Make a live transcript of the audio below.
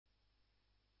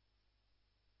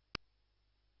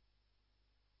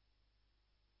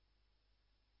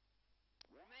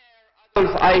What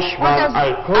does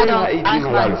Adolf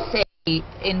Eichmann say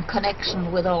in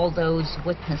connection with all those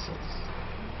witnesses?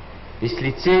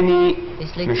 Visliceni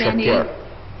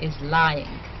is lying.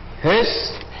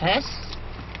 Hess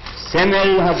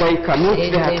סמל הדייקנות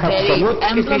והקפדנות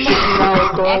כפי שכינה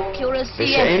אותו,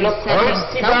 ושאין לו כל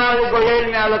סיבה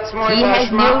לגולל מעל עצמו את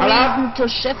האשמה עליו,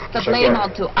 משקר.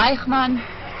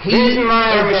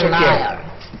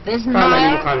 כאן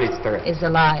אני מוכן להצטרף.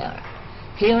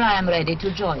 Here I am ready to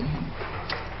join him.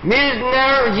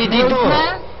 מילדנר ידידו,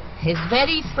 his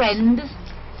very friend,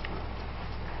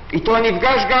 איתו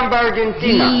נפגש גם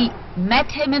בארגנטינה. He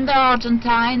met him in the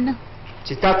Argentine.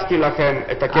 ציטטתי לכם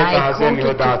את הקטע הזה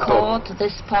מהודעתו.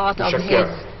 משקר.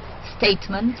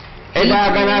 עד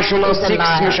ההגנה שלו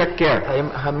סיקס משקר.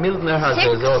 המילדנר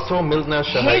הזה זה אותו מילדנר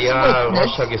שהיה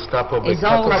ראש הגסטאפו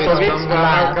בקטוביץ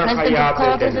ואחר כך היה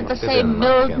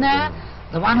בדנמרק.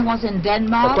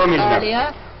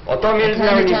 אותו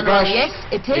מילדנר נפגש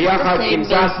ביחד עם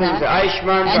זסן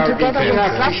ואייכמן בארגנטינה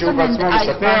כפי שהוא בעצמו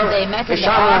מספר,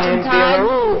 ושם הם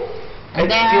ביררו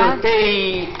את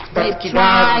פרטי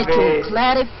תפקידיו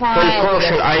וחלקו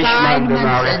של אייכמן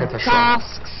במערכת השואה.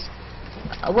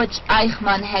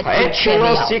 העד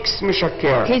שלו סיקס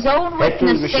משקר,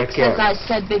 פטול משקר,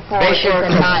 בשר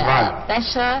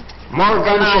כסבן,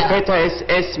 מורגן שופט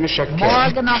ה-SS משקר,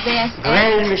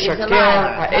 גרל משקר,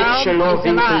 העד שלו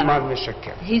וינקלמן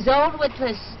משקר.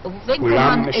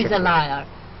 כולם משקר.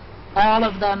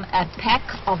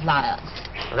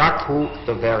 רק הוא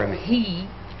דובר אמת.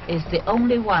 Is the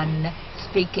only one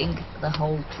speaking the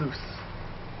whole truth.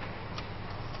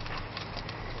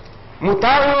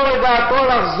 מותר לו לדעתו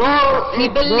לחזור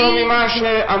ממה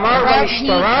שאמר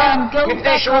במשטרה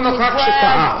מפני שהוא נוכח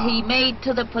שטעה.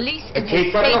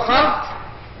 וכיצד נוכח?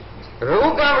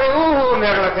 ראו גם ראו, הוא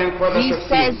אומר לכם כבוד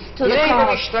השופטים. הנה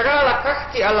במשטרה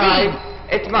לקחתי עליי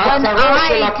את מעצרו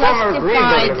של הכומר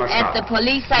גריבר למשל.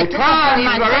 וכאן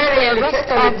התברר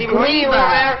לפתע לתמרי, הוא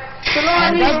אומר שלא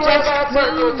אני לא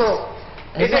עצרתי אותו.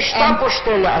 איזה שטה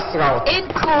פושטלה אסרה אותו.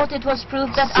 In court it was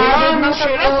proved that I did not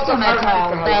arrest him at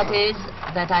all. That is,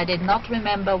 that I did not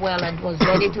remember well and was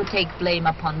ready to take blame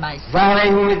upon myself. והרי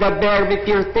הוא מדבר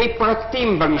בפרטי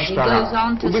פרטים במשטרה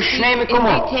ובשני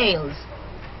מקומות.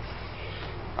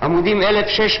 עמודים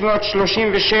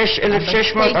 1636,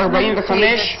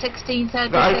 1645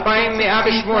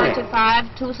 ו-2108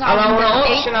 על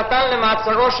ההוראות שנתן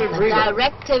למעצרו של גריבר.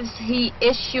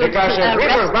 וכאשר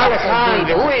גריבר בא לכאן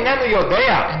והוא איננו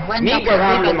יודע מי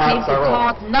גרם למעצרו,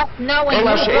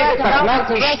 אלא שאיזה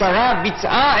תחנת משטרה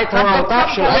ביצעה את הוראותיו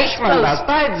של אייכמן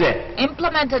ועשתה את זה.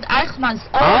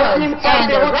 אז נמצא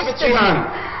תירוץ מצוין.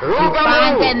 ראו גם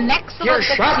ראו,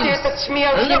 הרשעתי את עצמי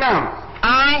על חינם.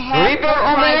 גריבר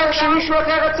אומר שמישהו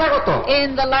אחר עצר אותו.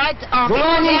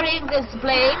 ולא אני.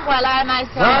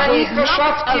 ואני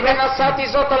חשבתי ונשאתי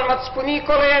זאת על מצפוני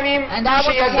כל הימים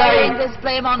שידיי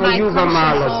היו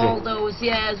במעל הזה.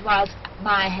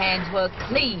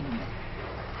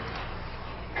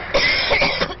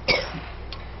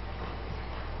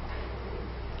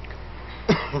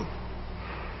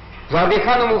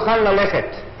 והיכן הוא מוכן ללכת.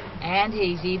 And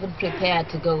he's even prepared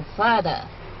to go further.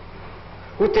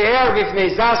 הוא תיאר בפני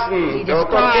זסן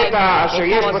באותו קטע אשר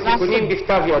יש בו תיקונים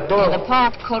בכתב ידו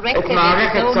את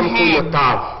מערכת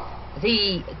סמכויותיו, את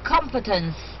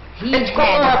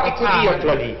כוחו הפיקודי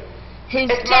הכללי,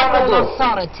 את מעמדו.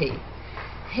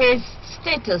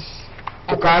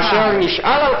 וכאשר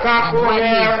נשאל על כך הוא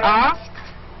אומר,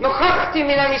 נוכחתי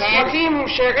מן המסמכים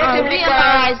שהראיתם לי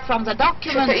כאן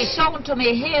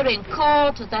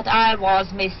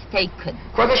שטעיתי.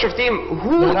 כבוד השופטים,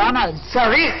 הוא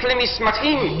צריך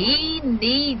למסמכים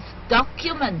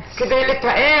כדי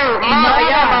לתאר מה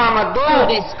היה מעמדו,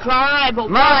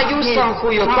 מה היו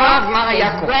סמכויותיו, מה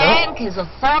היה כוחו.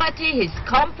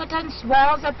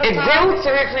 את זה הוא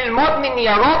צריך ללמוד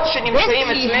מניירות שנמצאים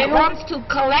אצלנו,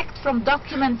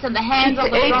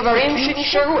 קטעי דברים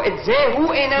שנשארו, את זה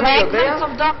הוא איננו יודע.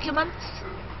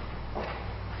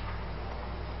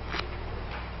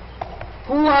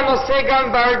 הוא הנושא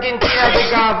גם בארגנטינה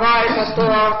בגאווה את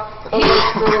התואר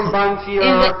אוסטורם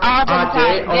בנפירה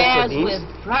עדי אוסטודיסט.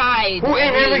 הוא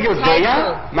איננו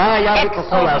יודע מה היה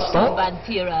בכוחו לעשות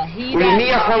ולמי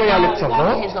יכול היה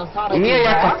לצוות ומי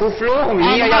היה כפוף לו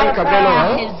ומי היה מקבל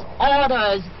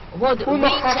הוראות. הוא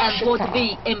נוכח שטעה.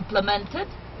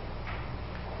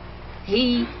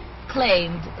 He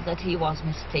claimed that he was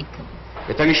mistaken.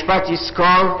 בית המשפט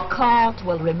יזכור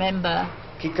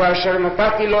כי כאשר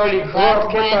נתתי לו לקרוא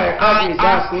קטע אחד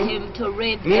מזסן,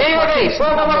 מיני יודעי,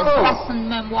 פה במקום,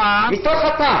 מתוך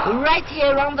התא,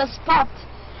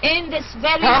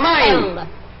 פעמיים,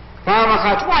 פעם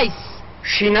אחת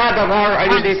שינה דבר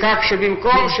על ידי כך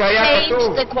שבמקום שהיה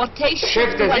כתוב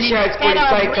שבט הזיכר את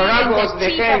פוליצאי קרא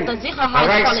באוזניכם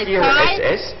הרייכספירר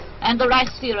SS and the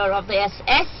Reichsführer of the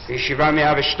SS. ישיבה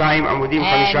 102 עמודים 15-16.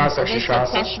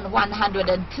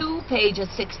 102, pages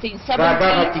 16-17.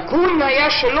 ואגב התיקון היה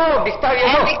שלו בכתב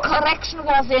ידו. And the correction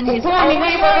was in his own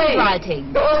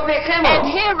handwriting. באוזניכם. And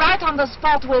here, right on the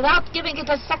spot, without giving it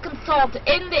a second thought,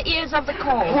 in the ears of the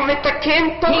call, הוא מתקן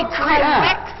תוך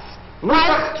קריאה.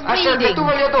 נוסח אשר כתוב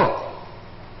על ידו.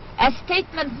 a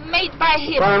statement made by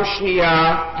him. פעם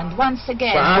שנייה, and once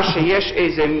again, שעה שיש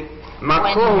איזה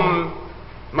מקום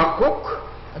מקוק,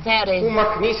 הוא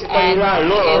מכניס את המילה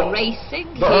לא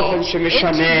באופן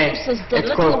שמשנה את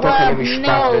כל תוכן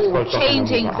המשפט ואת כל תוכן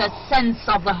המובן.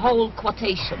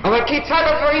 אבל כיצד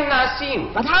הדברים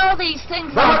נעשים?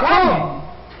 במקום.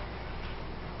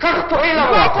 כך פועל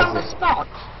המוח הזה.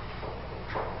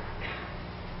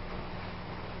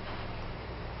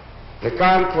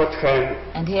 וכאן כבודכם,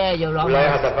 אולי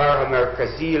הדבר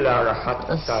המרכזי להערכת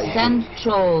אותה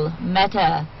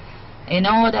in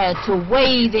order to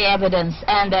weigh the evidence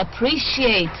and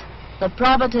appreciate the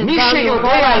probative value of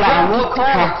all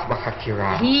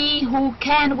court, he who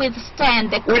can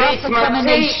withstand the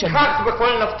cross-examination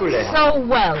so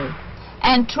well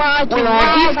and try to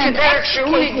rise and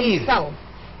extricate himself,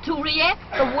 to react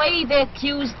the way the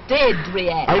accused did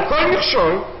react,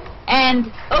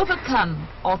 and overcome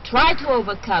or try to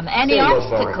overcome any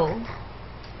obstacle,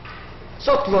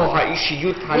 זאת לא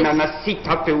האישיות הננסית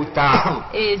הפעוטה.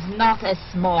 is not a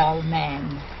small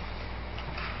man,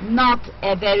 not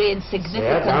a very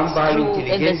insignificant screw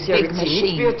in this big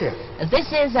machine. This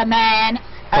is a man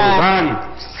כמובן,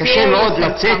 קשה מאוד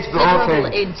לצאת באופן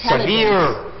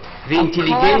סביר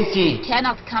ואינטליגנטי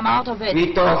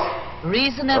מתוך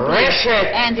reasonably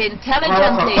and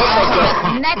intelligently out of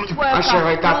a network of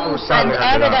proof and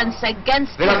evidence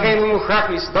against him.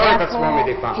 Therefore,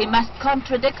 he must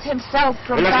contradict himself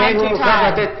from time to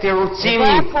time. Therefore, he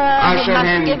must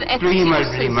give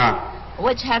excuses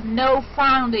which have no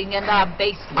founding and are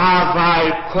baseless. His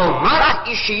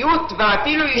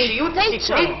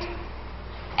stature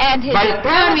and his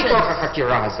intelligence,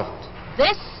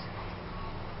 this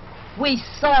we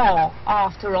saw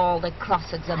after all the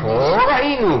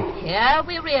cross-examination. Here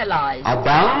we realize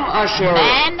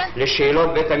man, in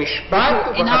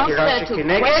answer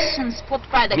to questions put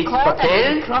by the court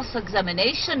and in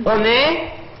cross-examination,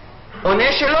 observes,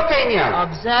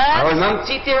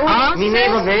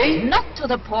 answers not to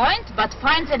the point, but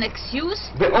finds an excuse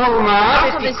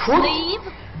out of his sleeve,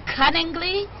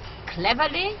 cunningly,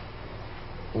 cleverly,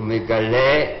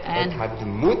 and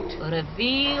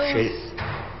reveals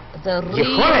the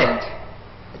real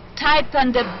type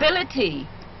and ability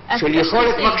of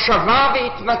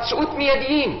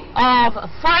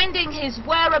finding his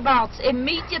whereabouts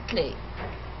immediately.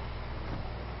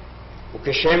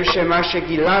 וכשם שמה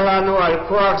שגילה לנו על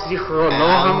כוח זיכרונו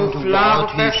המופלא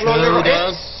הופך לו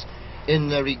לרועץ,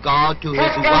 in regard to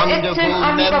his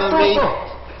wonderful memory,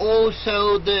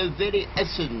 also the very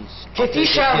essence of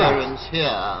his appearance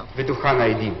here, ודוכן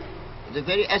העדים. the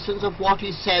very essence of what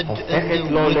he said הופכת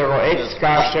לו לרועץ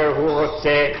כאשר הוא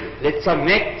רוצה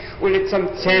לצמק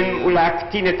ולצמצם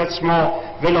ולהקטין את עצמו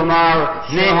ולומר,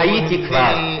 הייתי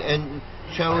כבר.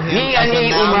 מי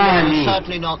אני ומה אני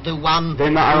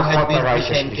במערכות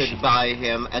הרייך השלישי.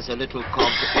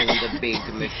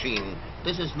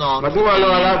 מדוע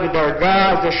לא עלה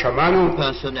בדרגה? זה שמענו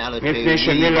מפני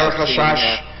שמילר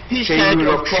חשש שיהיו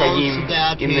לו קשיים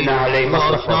עם מנהלי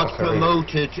מחלקות אחרים.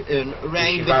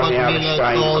 ישיבה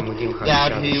 102 עמודים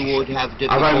 15.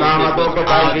 אבל מעמדו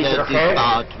גדל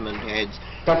והתרחב,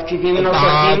 תפקידים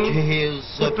נוספים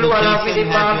הוטלו עליו מדי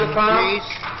פעם בפעם,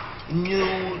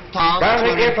 גם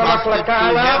היקף המחלקה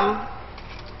עליו,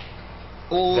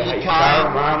 והעיקר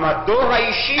מעמדו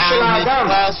האישי של האדם.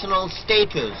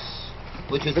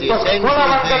 בתוך כל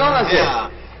המנגנון הזה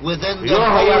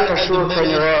לא היה קשור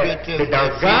כנראה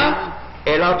בדרגה,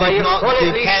 אלא ביכולת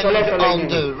להשתלט על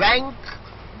העניינים.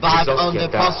 But on the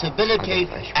possibility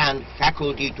and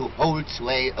faculty to hold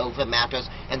sway over matters,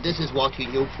 and this is what he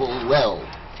knew full well.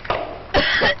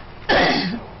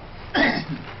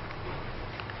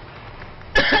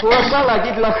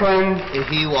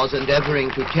 He was endeavoring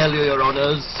to tell you, Your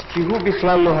Honors,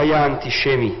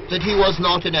 that he was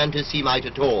not an anti-Semite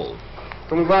at all.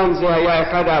 כמובן זה היה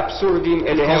אחד האבסורדים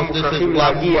אליהם מוכרחים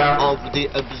להגיע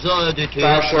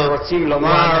כאשר רוצים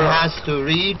לומר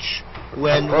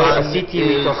הכל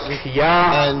עשיתי מתוך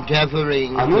כפייה,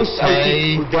 אנוס על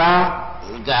פי פקודה,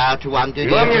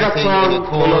 לא מרצון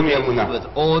ולא מאמונה.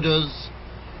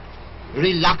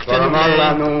 reluctantly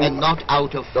and not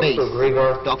out of faith.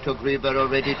 Dr. Grieber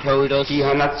already told us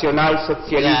that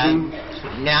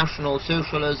National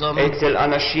Socialism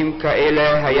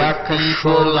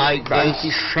people like this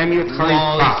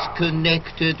was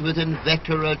connected with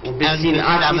inveterate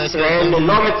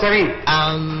anti-Semitism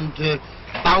and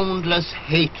boundless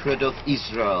hatred of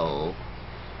Israel,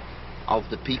 of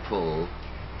the people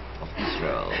of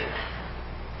Israel.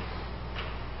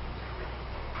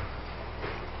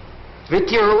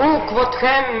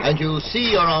 And you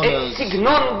see, Your Honors,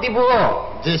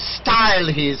 the style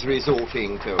he is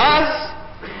resorting to.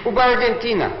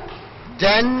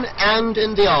 Then and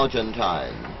in the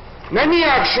Argentine.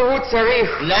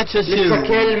 Let's assume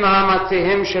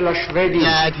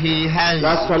that he has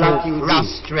to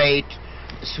frustrate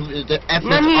the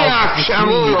effort of the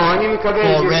Swedes for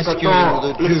rescuing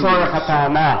the Jews.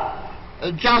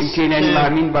 Just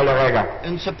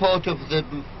in support of the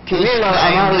claim,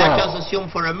 let us assume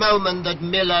for a moment that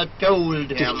Miller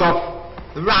told him,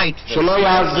 right,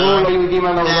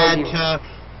 that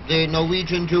the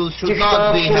Norwegian Jews should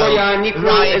not be held,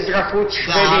 right,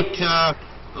 that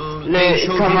they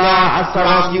should not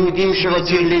grant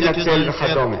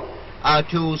citizenship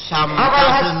to some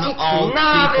dozen of people who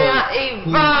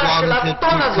wanted to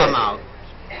come out of the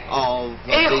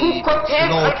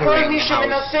slaughtering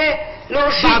house. But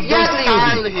the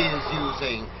style he is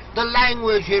using, the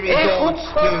language he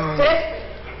resorts to,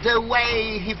 the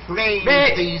way he frames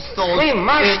these thoughts in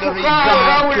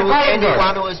regard to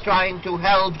anyone who is trying to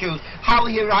help Jews, how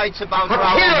he writes about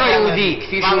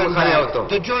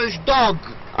the Jewish dog.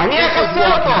 This is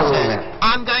what he says.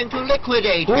 I'm going to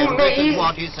liquidate him. This is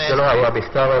what he says.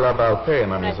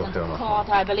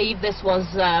 I believe this was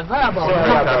verbal,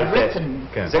 not written.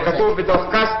 זה כתוב בדוח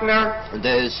קסטנר,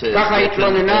 ככה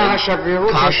התלוננה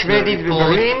השגרירות השוודית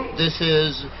בברלין,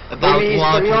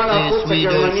 והיסטוריון החוץ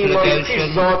הגרמני לא הכחיש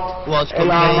זאת,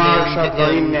 אלא אמר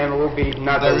שהדברים נאמרו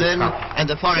בעידנא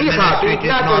דריתחא. סליחה,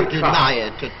 בעידנא דריתחא.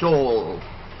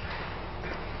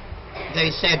 They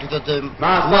said that the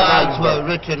words were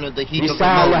written at the heat of the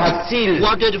moment.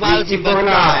 What did Waldenberg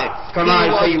try? He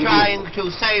was trying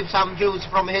to save some Jews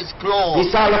from his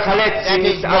claws. That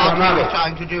is what he was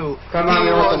trying to do. He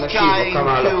was trying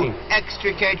to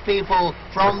extricate people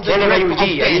from the grip of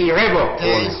death.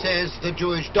 This is the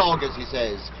Jewish dog, as he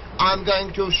says. I'm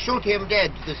going to shoot him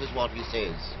dead. This is what he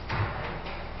says.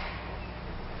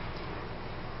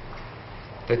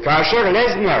 וכאשר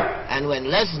לזנר,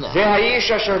 זה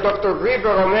האיש אשר דוקטור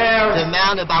גריבר אומר,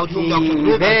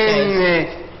 מבין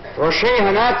ראשי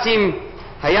הנאצים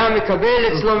היה מקבל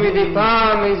אצלו מדי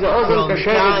פעם איזה אוזן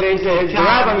קשבת ואיזה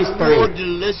עזרה במספרים,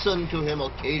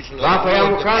 ואף היה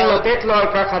מוכן לתת לו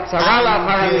את החצרה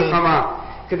לאחר המלחמה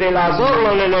כדי לעזור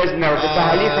לו ללזנר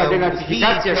בתהליך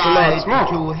הדנאציפיקציה שלו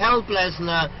עצמו.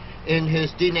 In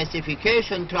his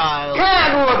denazification trial,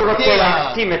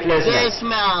 this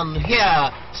man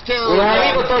here still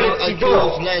wants to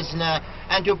accuse Lesnar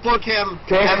and to put him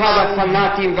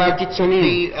among the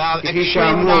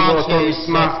extreme Nazis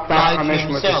like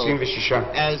himself,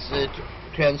 as it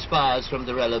transpires from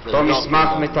the relevant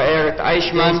document.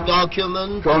 This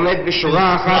document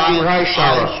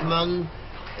Eichmann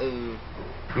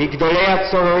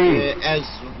as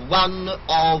one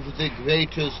of the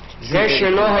greatest זה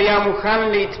שלא היה מוכן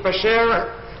להתפשר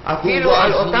אפילו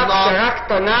על אותה פשרה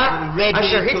קטנה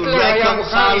אשר היטלר היה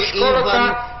מוכן לשקול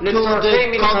אותה לצורכי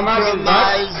מלחמה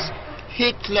בלבד,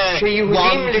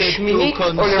 שיהודים לשמינית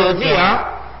או לרביע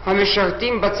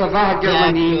המשרתים בצבא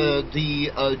הגרמני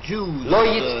לא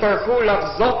יצטרכו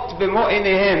לחזות במו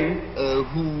עיניהם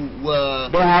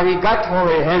בהריגת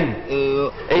הוריהם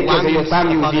עקב היותם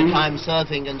יהודים.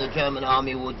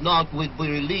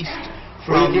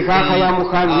 ולפיכך היה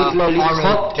מוכן היטלר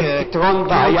לדחות את פתרון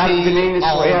בעיית בני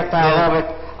נישואי התערובת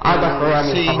עד אחרי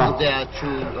המלחמה.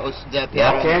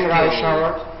 לא כן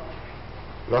ריישאוור,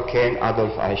 לא כן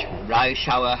אדולף אייכמן.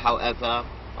 Reischauer, however,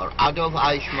 or Adolf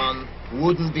Eichmann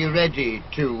wouldn't be ready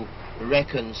to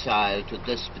reconcile to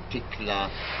this particular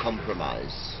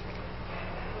compromise.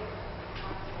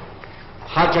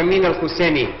 חאג' אמין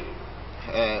אל-חוסייני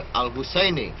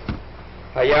Al-Husseini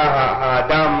היה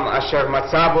האדם אשר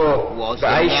מצא בו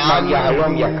באייכמן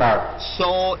יהלום יקר.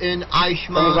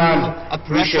 כמובן,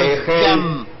 מי שהחל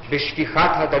בשפיכת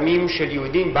הדמים של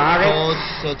יהודים בארץ,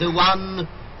 זה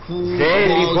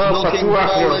ליבו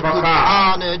פתוח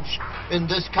לרווחה,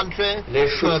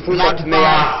 לשותפות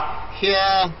התמאה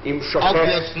עם שופט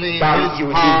דם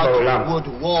יהודים בעולם.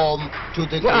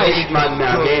 ואייכמן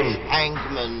מעגן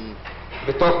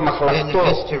בתוך מחלקתו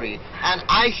את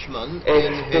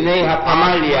פני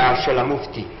הפמליה של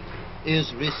המופתי.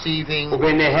 is receiving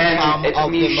וביניהם some את of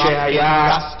מי the most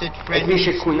שהיה, trusted את מי friends,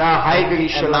 שכונה הייגרי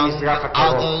של among המזרח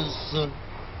הקרוב. others.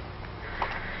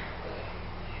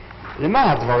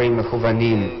 למה הדברים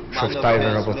מכוונים, One of שופטיי his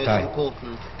most ורבותיי?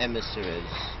 important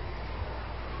emissaries.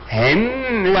 הם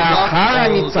לאחר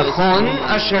הניצחון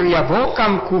אשר יבוא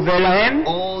כמקווה להם,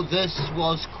 All this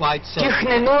was quite certain.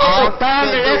 תכננו אותה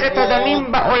מלאכת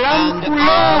הדמים בעולם כולו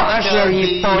אשר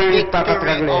ייפול תחת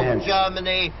רגליהם.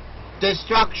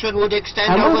 Destruction would extend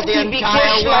over the המופתי entire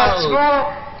ביקש world. לעצמו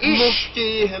איש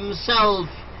Mufti himself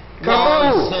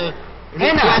כמוהו, was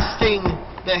הנה, requesting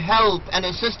the help and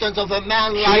assistance of a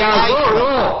man like שיעזור לו,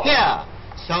 Aykman here,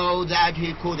 so that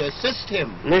he could assist him,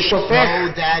 לשופך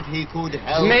so that he could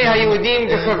help דמי him היהודים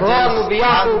in בחברון this וביפו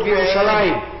country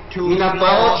ובירושלים, to מן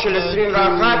הפרעות של slaughter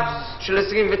 21, של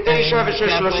 29 ושל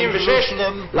 36,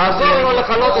 לעזור לו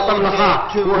לכלות את המלאכה.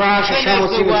 הוא ראה ששם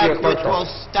עושים את זה יותר טוב.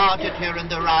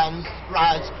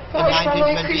 יש לנו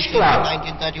הכחיש כלל.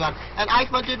 And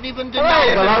Eichmann didn't even deny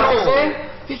it at all.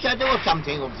 He said there was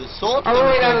something of the sort. אבל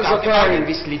הוא איננו זוכר אם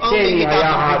ביסליטני היה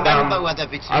האדם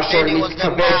אשר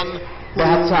נתכבד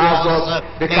בהצעה הזאת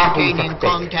וכך הוא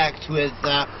מפקפק.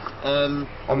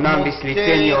 אמנם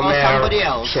ביסליטני אומר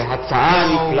שהצעה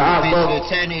נפלאה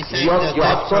הזאת להיות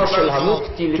יועצו של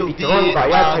המופתי לפתרון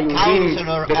בעיית היהודים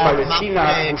בפלסטינה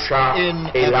הכבושה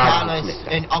אליו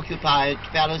נתנתה.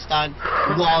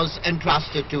 was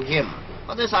entrusted to him.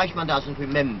 But this Eichmann doesn't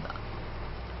remember.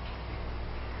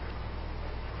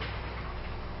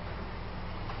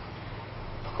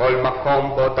 כל מקום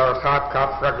בו דרכה כף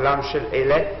רגלם של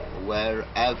אלה,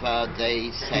 Wherever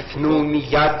they set הפנו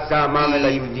מיד זעמם אל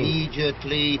היהודים.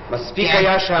 מספיק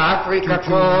היה שהאפריקה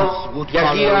קור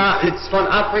יגיע לצפון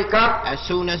אפריקה, as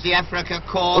soon as the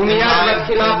Africa Corps ומיד arrived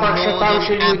מתחילה in פרשתם northern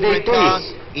של יהודי Africa,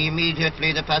 תוניס.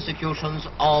 immediately the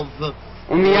persecutions of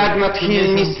ומיד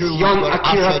מתחיל ניסיון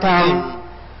עקירתם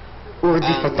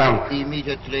ורדיפתם.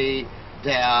 immediately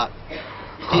their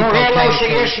חורה לו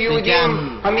שיש deportations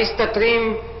יהודים began.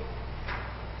 המסתתרים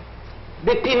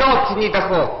בפינות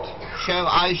נידחות. Show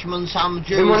Eichmann some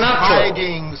Jews במונקו.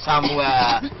 hiding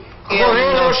somewhere in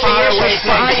חורה לו שיש faraway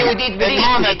השפעה יהודית places. In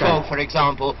בליכטנשטיין. Monaco, for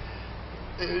example.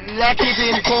 Let him be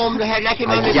informed, let him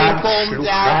only be היד informed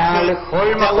שלוחה that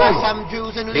לכל there were מקום some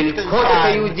Jews in ללכוד את Liechtenstein.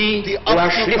 היהודי The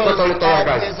ולהשליך אותו obstacles לתוך of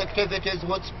הגז. his activities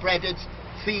would spread its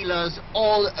feelers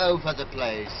all over the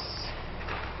place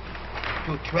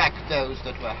to track those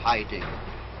that were hiding.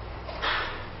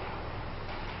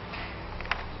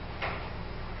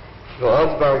 ועוד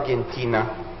בארגנטינה,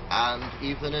 And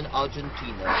even in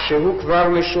Argentina, שהוא כבר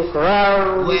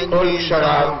משוחרר when מכל he is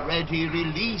קשריו, already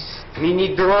released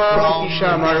מנדרו from כפי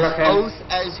שאמר his לכם,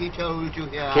 oath, as he told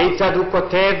you here, כיצד הוא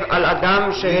כותב על אדם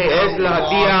שהעז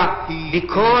להביע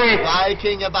ביקורת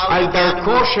writing about על the man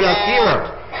דרכו who של הפירר,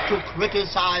 dared to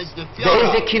criticize the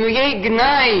ואיזה Führer. כינויי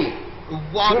גנאי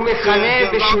What הוא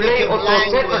מכנה בשולי derogatory אותו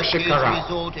ספר language שקרא. he's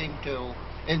resorting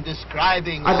to in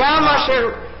describing אדם what אשר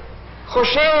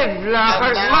חושב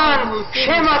לאחר זמן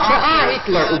שמא טעה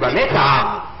היטלר, ובמה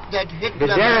טעה?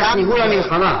 בדרך ניהול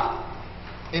המלחמה.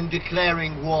 in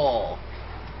declaring war.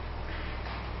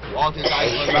 What is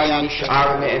אייכמן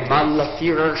נשאר נאמן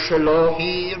לפירר שלו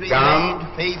He גם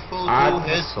remained faithful עד to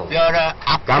his הסוף, Führer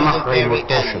up גם to the אחרי very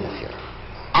מותו של end, הפירר.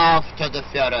 after the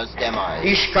Führer's demise.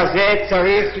 איש כזה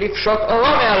צריך לפשוט אורו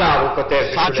מעליו, הוא כותב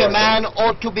Such a בשולי man הספר.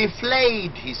 ought to be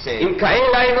flayed, he said. אם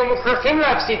כאלה היינו מוכרחים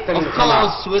להפסיד את Of המלחמה.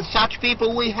 course, with such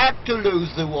people we had to lose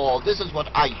the war. This is what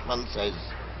Eichmann says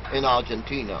in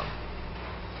Argentina.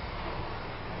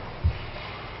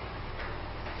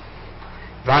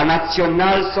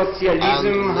 והנציונל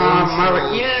סוציאליזם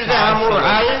המרעיל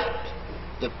והמורעל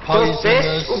The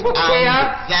poisonous ובוקע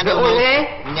and ועולה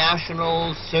venomous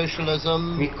national socialism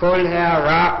מכל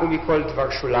הערה ומכל דבר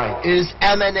שוליים. is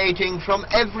emanating from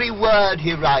every word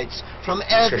he writes, from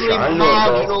every ששאלנו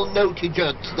marginal note he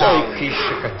jots לא down. הכחיש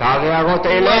שכתב הערות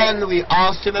אלה, When we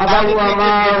asked him אבל about it, הוא he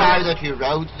אמר, didn't deny that he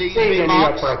wrote these זה ענייני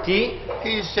remarks. הפרטי,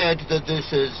 He said that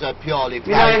this is a purely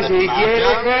מניין private זה הגיע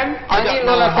אליכם? matter. I אני don't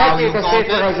לא know how נתתי you את got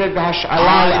הספר it. הזה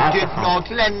בהשאלה I לאף did אחד.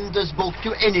 not lend this book to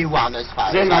anyone as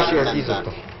far זה as מה I שהרגיז remember.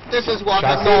 אותו. This is what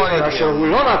שהספר annoyed אשר הוא him.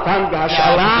 לא נתן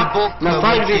בהשאלה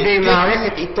נפל בידי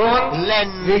מערכת עיתון,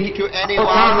 Lend to anyone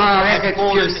ואותה who מערכת has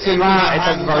fallen into פרסמה the את hands of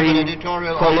an הדברים,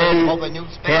 editorial כולל of a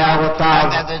newspaper, הערותיו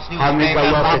and that this newspaper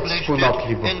המגלות את published צפונות it,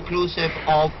 ליבו. inclusive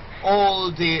of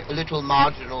all the little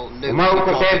marginal notes ומה הוא he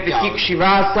כותב jotted בתיק down.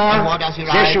 17?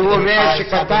 זה שהוא אומר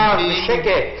שכתב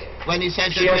בשקט, When he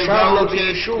said that he שישב לו wrote it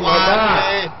ביישוב הדעת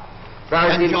quietly,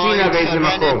 בארגנטינה enjoying באיזה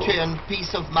מקום, serenity and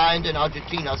peace of mind in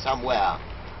Argentina somewhere.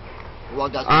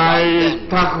 What does he על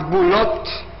write then? תחבולות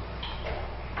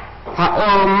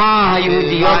העורמה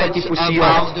היהודיות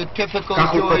הטיפוסיות,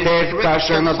 כך הוא כותב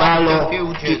כאשר נודע לו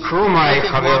כי קרומאי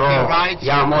חברו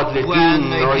יעמוד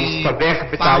לדין או יסתבך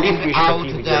בתהליך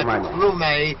משפטי בגרמניה.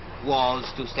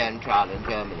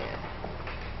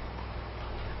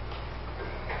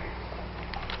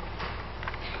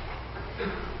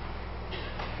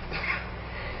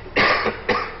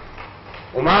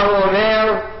 ומה הוא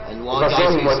אומר? ובסוף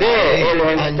הוא מודה,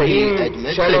 אלה הם קטעים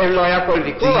שעליהם לא היה כל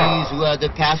ויכוח.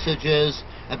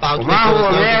 ומה הוא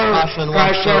אומר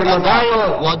כאשר נודע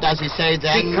לו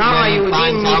כי כמה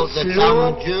יהודים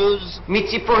ניצלו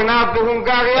מציפורניו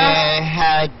בהונגריה?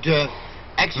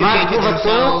 מה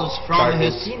תגובתו?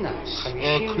 בארגנטינה,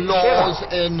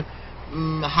 57.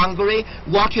 Hungary,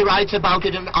 what he writes about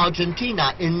it in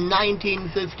Argentina in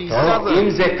 1957. אם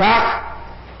זה כך,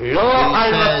 לא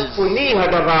על מצפוני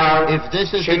הדבר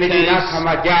שמדינת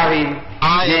המג'ארים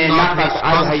נאנחת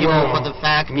עד היום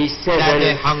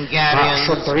מסבל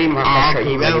השוטרים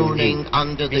החשאיים היהודים.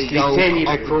 ויסליצני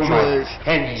וקרומאי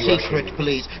הן יהיו אשמים.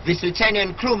 Vislitani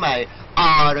and Krumai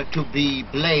are to be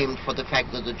blamed for the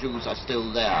fact that the Jews are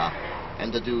still there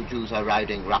and the Jews are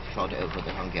riding roughshod over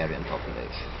the Hungarian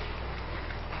population.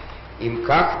 אם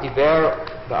כך דיבר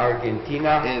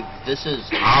בארגנטינה 12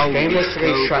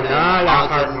 שנה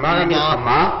לאחר גמר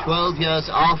המלחמה,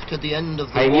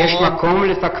 האם יש מקום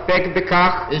לפקפק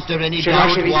בכך שמה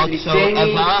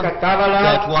שוויסליצני כתב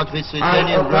עליו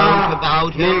על אותה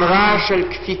ממרה של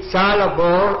קפיצה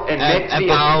לבור אמת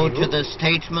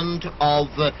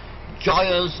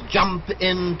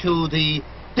ויציבות?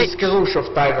 תזכרו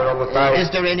שופטיי ורבותיי,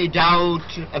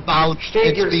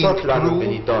 שתי גרסות לנו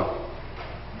בנידון.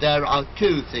 There are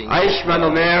two things. אייכמן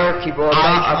אומר כי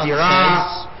באותה אווירה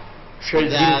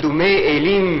של דמדומי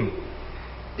אלים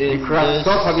לקראת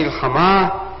סוף המלחמה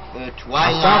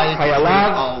אסף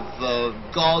חייליו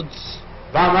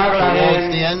ואמר להם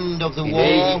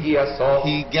הנה הגיע הסוף,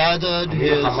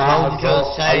 המלחמה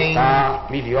הזאת עלתה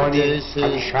מיליונים,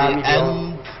 5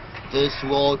 מיליון,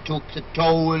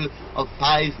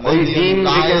 אויבים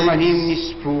וגרמנים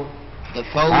נספו. The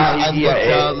foes and the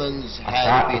Germans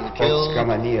had been killed,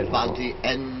 but the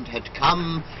end had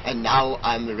come, and now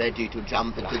I'm ready to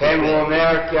jump into the grave.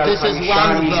 This is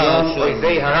one version,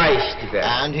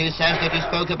 and he says that he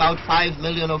spoke about 5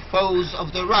 million of foes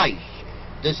of the Reich.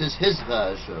 This is his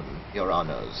version, Your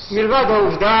Honors.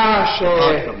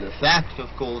 Apart from the fact,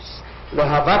 of course,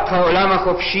 להבת העולם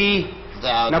החופשי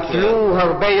נפלו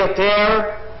הרבה יותר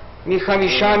מ5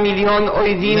 מיליון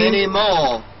אויבים. Many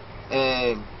more.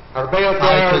 הרבה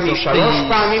יותר משלוש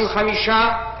פעמים 5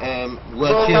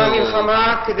 באותה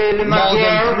מלחמה כדי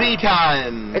למגר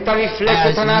את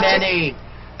המפלצת הנאצית.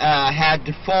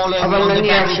 אבל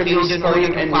נניח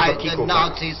שבמספרים אין מתקיקו כך.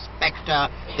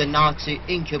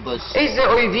 איזה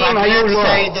אויבים היו לו?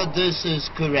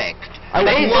 על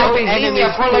איזה אויבים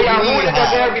יכול היה הוא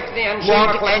לדבר בפני אנשי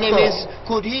מחלקתו?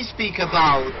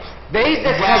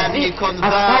 באיזה חזית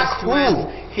עסק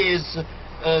הוא?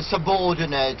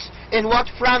 Subordinates. In what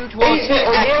front was he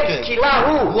active?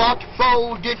 What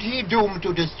foe did he doom to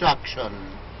destruction?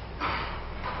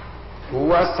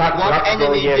 What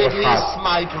enemy did he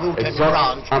smite root and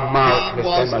branch? He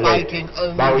was fighting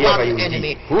only one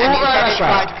enemy, and he said it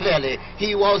quite clearly.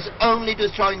 He was only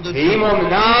destroying the Jews.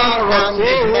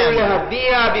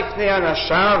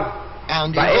 And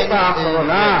the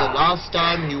last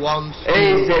time he wants to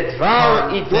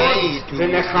convey to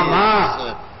his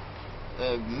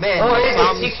men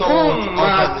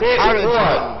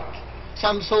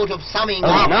some sort of summing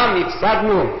up.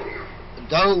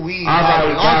 Though we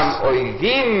have lost,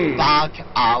 but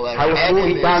our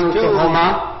enemies too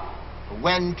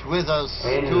went with us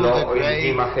to the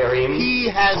grave. He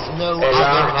has no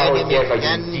other enemy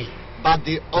then but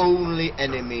the only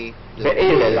enemy, the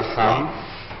Jews.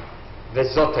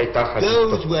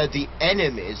 Those were the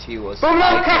enemies he was fighting.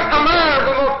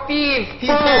 He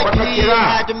said he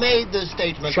had made the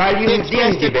statement. He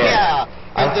expressed it here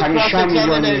in the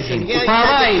cross-examination. Here he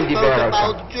said he spoke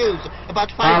about Jews,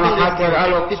 about 5 million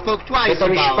Jews. He spoke twice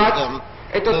about them.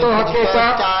 The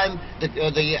first time, the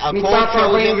court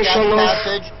showed him that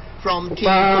passage from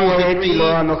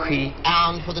T43,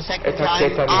 and for the second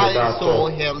time I saw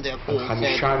him, therefore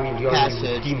said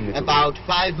passage about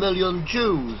 5 million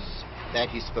Jews that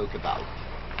he spoke about.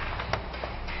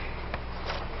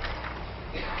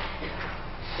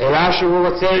 אלא שהוא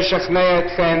רוצה לשכנע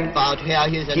אתכם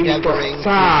כי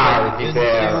מתוצר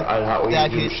דיבר על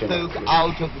האויבים שנפלו.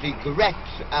 Out of regret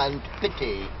and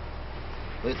pity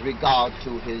with regard to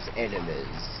his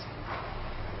enemies.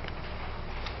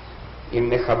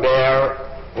 אם נחבר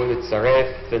ונצרף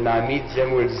ונעמיד זה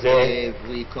מול זה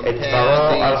את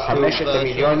דברו על 5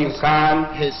 מיליונים כאן,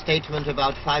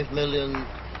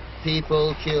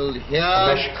 people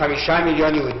 5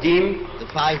 מיליון יהודים, the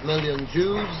 5 million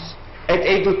Jews, את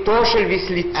עדותו של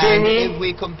ויסליצני,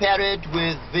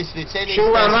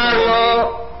 שהוא אמר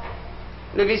לו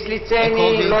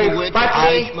לויסליצני, לא אכפת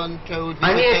לי,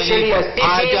 אני את שלי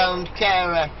עשיתי,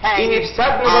 אם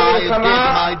הפסדנו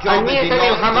במלחמה, אני את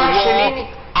המלחמה שלי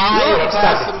לא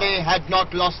הפסדתי,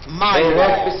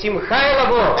 ואלך בשמחה אל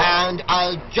לבוא,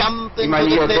 אם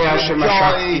אני יודע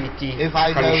שמשכתי איתי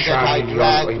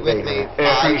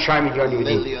 5 מיליון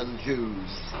יהודים.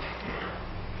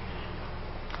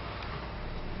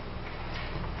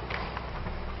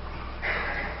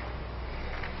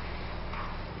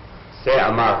 זה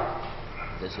אמר.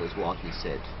 This is what he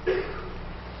said.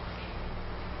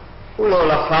 הוא לא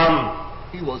לחם.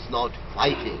 He was not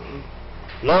fighting.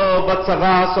 לא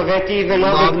בצבא הסובייטי ולא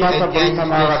בבנות הברית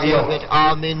המערביות.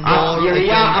 אף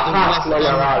ירייה אחת לא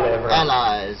ירה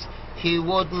לעברה. He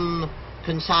wouldn't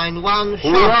consign one shot.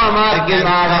 הוא לא עמד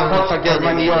במערכות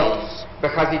הגרמניות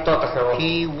בחזיתות אחרות.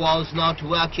 He was not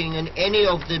working in any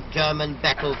of the German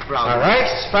battlefronts.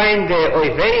 הרייכספיינד,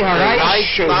 אויבי הרייך,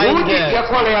 שהוא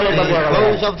יכול היה לדבר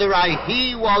עליהם. Those of the Reich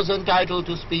he was entitled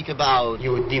to speak about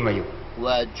יהודים היו.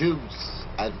 were Jews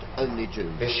and only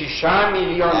Jews. ו6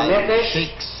 מיליון נפש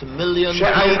 6 million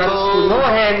שעל מצפונו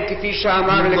הם, כפי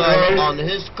שאמר לגרל, on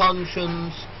his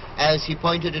conscience, as he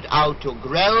pointed it out to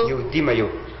Grell, יהודים היו.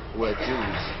 were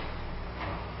Jews.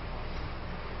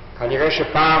 כנראה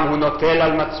שפעם הוא נוטל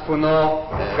על מצפונו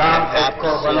גם את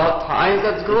קורבנות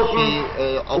האיינזצגרופן,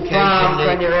 ופעם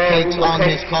כנראה הוא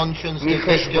מוחק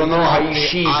מחשבונו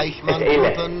האישי את אלה,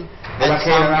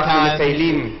 ולכן אנחנו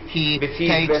מטיילים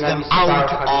בפיו בין המספר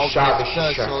 5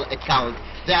 ו6.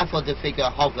 Therefore the figure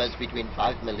hovers between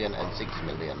 5 million and 6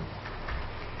 million.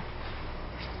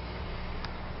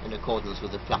 In accordance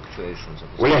with the fluctuations of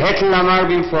the ולהטל אמר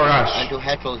במפורש, and to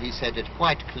Hetzel he said it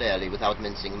quite clearly without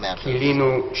mincing matters.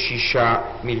 כילינו 6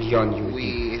 מיליון יהודים.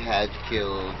 We had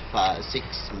killed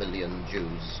 6 million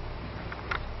Jews.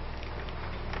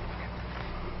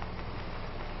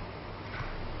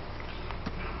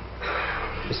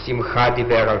 בשמחה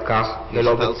דיבר על כך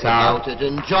ולא בצער.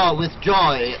 With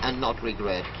joy and not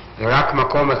regret. ורק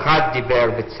מקום אחד דיבר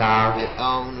בצער,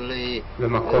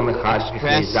 ומקום אחד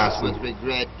בפני זסן,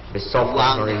 בסוף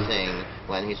הדברים.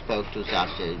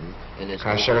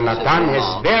 כאשר נתן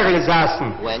הסבר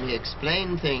לזסן,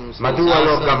 מדוע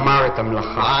לא גמר את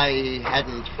המלאכה,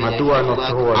 מדוע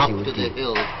נותרו היהודים.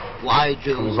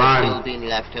 כמובן, הוא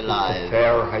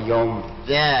כופר היום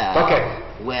תוקף.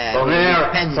 אומר,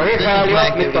 צריך היה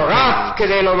להיות מטורף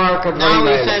כדי לומר כדברים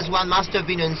האלה.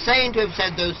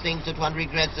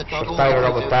 שותיי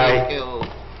ורבותיי,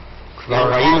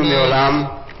 כבר ראינו מעולם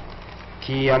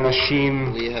כי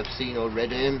אנשים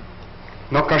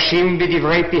נוקשים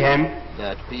בדברי פיהם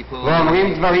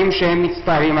ואומרים דברים שהם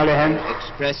מצטערים עליהם,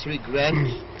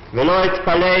 ולא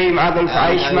אתפלא אם אדולף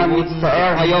אייכמן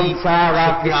מצטער היום צער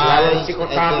רב בכלל על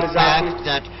שיחותיו לזסן,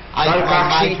 ועל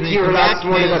כך שהתיר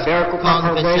לעצמו לדבר כל כך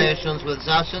הרבה,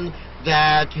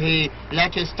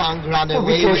 הוא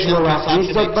ביקש לא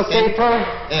להכניס זאת בספר,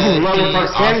 לא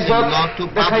לפרסם זאת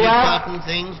בחייו,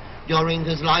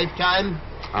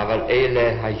 אבל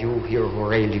אלה היו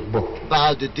הרהורי ליבו.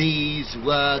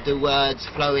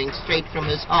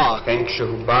 לכן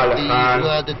כשהוא בא לכאן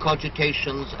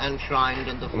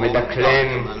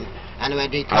ומדקלם על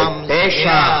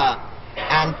פשע,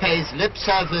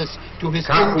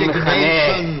 כך הוא מכנה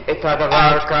את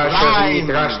הדבר כאשר הוא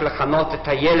נדרש לכנות את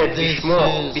הילד בשמו,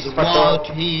 בשפתו.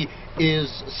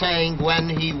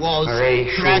 הרי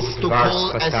שוב דבר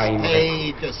שפתיים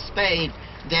ריק.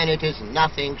 Then it is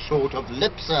nothing short of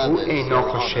lip service. הוא אינו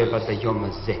חושב עד היום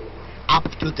הזה. Up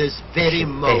to this very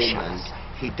moment,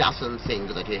 he doesn't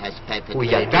think that he has perpetrated. הוא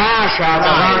ידע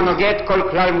שהדבר נוגד כל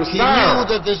כלל מוסר. He knew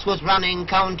that this was running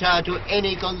counter to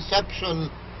any conception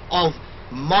of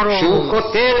morals. שהוא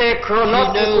חוטא לעקרונות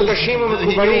מקודשים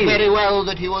ומקובלים. He knew very well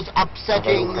that he was upsetting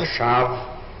אבל הוא חשב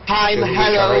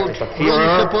time-hallowed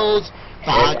principles.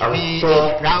 But he is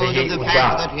proud of the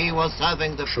fact that he was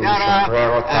serving the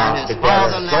Führer and his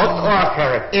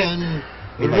fatherland in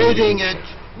ridding it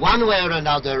one way or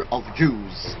another of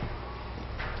Jews.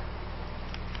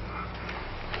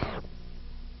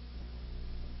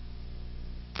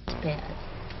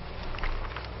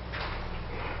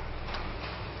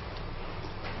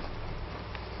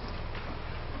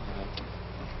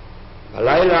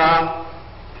 הלילה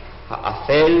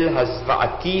האפל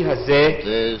הזוועתי הזה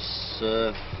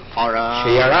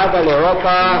שירד על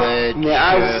אירופה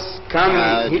מאז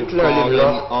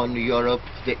on Europe,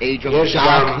 the age of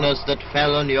darkness that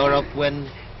fell on Europe when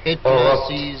Hitler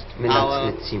seized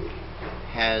power,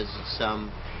 has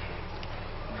some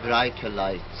brighter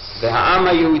lights.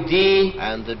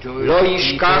 And the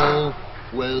Jewish people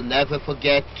will never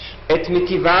forget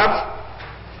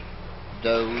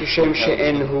those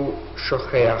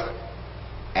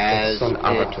as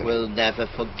it will never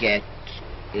forget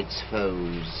its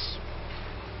foes.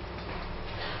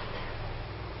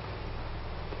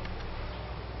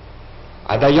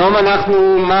 עד היום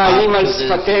אנחנו מעלים על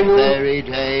שפתנו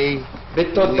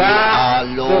בתודה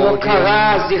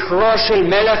והוקרה זכרו של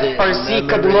מלך פרסי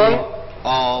קדמון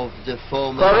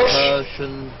קורש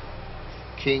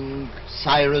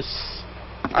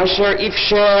אשר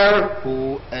אפשר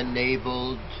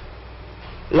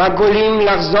לגולים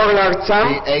לחזור לארצם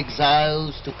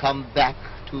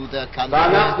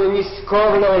ואנחנו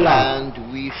נזכור לעולם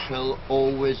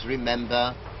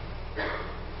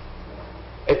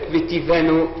את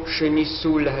מיטיבנו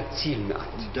שניסו להציל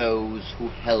מעט.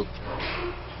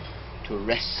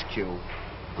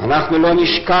 אנחנו לא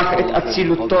נשכח את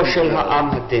אצילותו של העם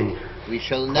הדני.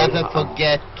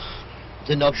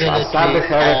 שעשה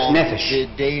בחרף נפש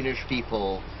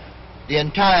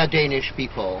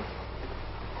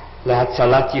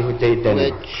להצלת יהודי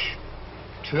דנמרק.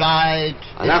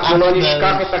 אנחנו לא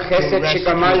נשכח את החסד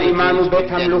שגמל עמנו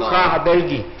בית המלוכה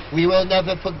הבלגי. We will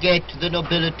never forget the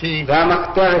nobility of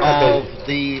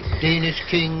the Danish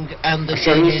king and the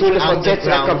Danish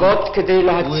underground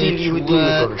which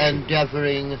were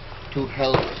endeavoring to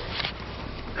help.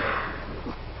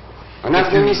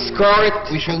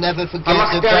 We shall never forget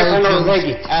the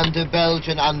Belgians and the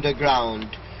Belgian underground,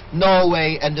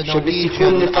 Norway and the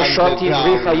Norwegian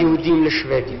underground,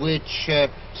 which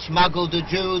smuggled the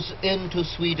Jews into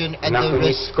Sweden at the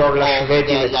risk of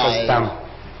their lives.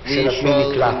 We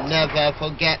shall never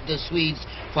forget the Swedes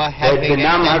for having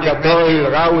extended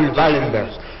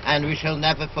refuge, and we shall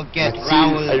never forget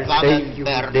Raoul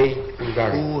Wallenberg,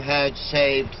 who had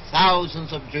saved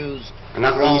thousands of Jews from the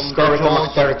jaws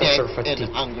of death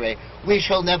in Hungary. We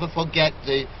shall never forget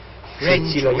the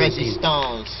French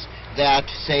resistance that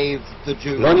saved the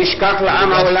Jews,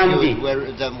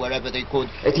 rescued them wherever they could.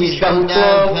 We shall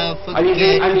never forget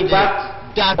the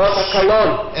Dutch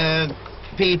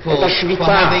people for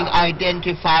having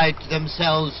identified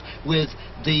themselves with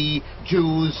the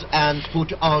Jews and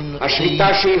put on the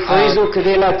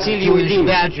Jewish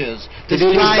badges. The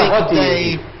strike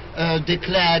they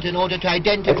declared in order to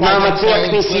identify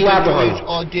themselves with the Jewish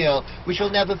ordeal. We shall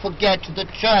never forget the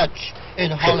church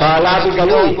in Holland, its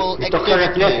noble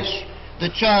activities. The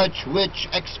church which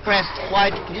expressed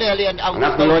quite clearly and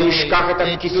outspokenly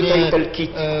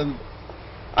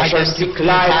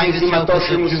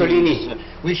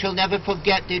We shall never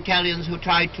forget the Italians who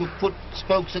tried to put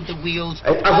spokes in the wheels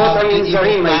of the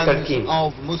evil plans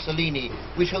of Mussolini.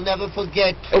 We shall never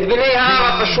forget the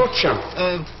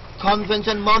convents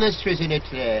and monasteries in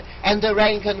Italy and the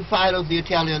rank and file of the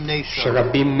Italian nation.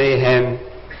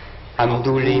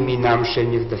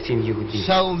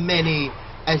 So many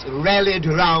as rallied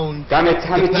round the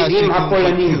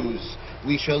persecuted Jews.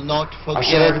 We shall not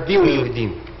forget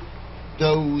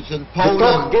those in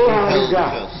Poland who helped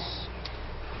us.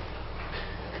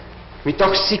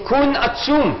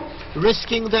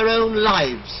 Risking their own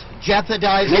lives,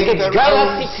 jeopardizing their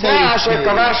own safety,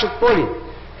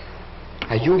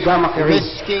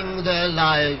 risking their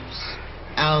lives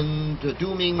and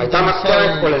dooming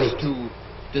themselves to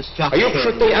destruction.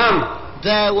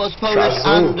 There was Polish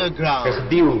underground.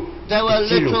 There were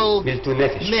little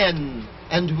men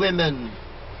and women,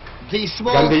 the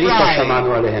small fry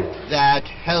that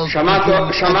helped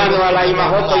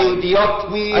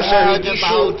We heard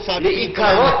about such people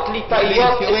in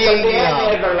Lithuania.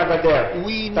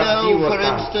 We know, for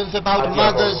instance, about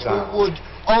mothers who would,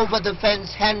 over the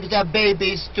fence, hand their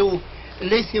babies to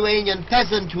Lithuanian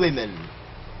peasant women.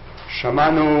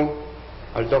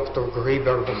 על דוקטור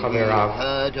גריבר וחבריו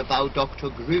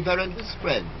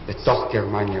בתוך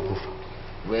גרמניה גופה.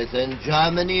 Within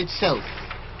Germany itself.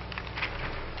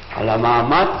 על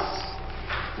המאמץ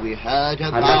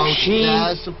הנפשי,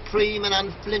 their supreme and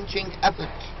unflinching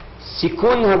effort,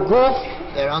 סיכון הגוף,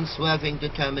 their unswerving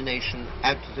determination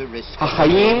at the risk of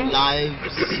החיים, their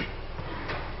lives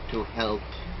to help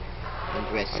and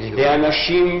rescue. על ידי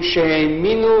אנשים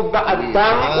שהאמינו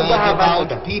באדם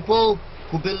ובאהבת אדם. People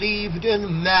who believed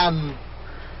in man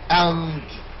and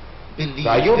believed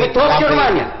in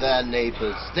loving their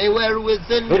neighbors. They were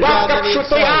within Germany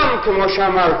itself.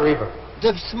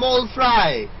 The small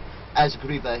fry, as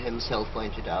Grieber himself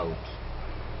pointed out.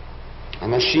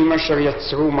 אנשים אשר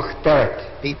יצרו מחתרת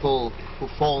people who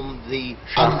formed the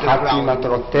שאחת underground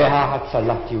ממטרותיה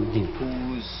הצלת יהודים.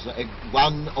 whose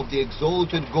one of the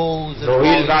exalted goals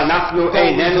והואיל ואנחנו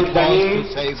איננו דנים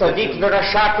צדיק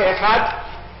ורשע כאחד,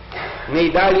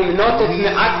 נדע למנות את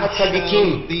מעט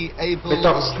הצדיקים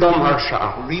בתוך סדום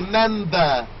הרשעה.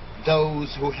 remember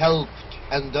those who helped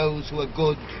and those who are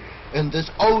good in this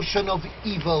ocean of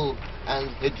evil and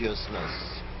hideousness.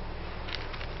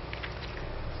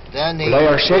 Their names will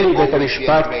always be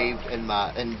engraved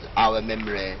in our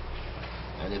memory,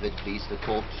 and if it please the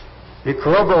court,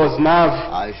 לקרוא באוזניו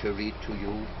I shall read to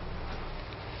you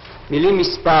מילים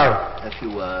מספר a few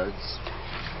words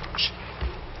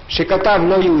שכתב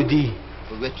לא יהודי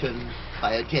written by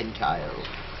a Gentile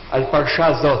על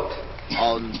פרשה זאת.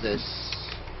 on this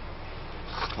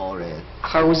story.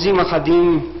 חרוזים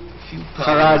אחדים Few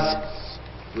חרז poems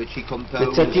which he composed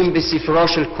מצטים בספרו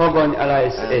של קוגון על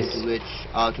האס-אס. and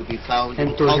which are to be found הם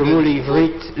in תורגמו Coggan's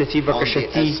לעברית book לפי on the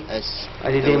בקשתי SS.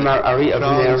 על ידי They were מר ארי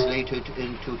אבנר translated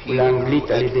into ולאנגלית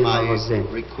Hebrew על at ידי מר my רוזן.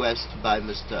 request by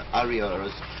Mr.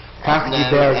 Arias כך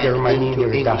דיבר and גרמני into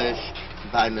נרדף.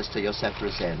 English by Mr. Yosef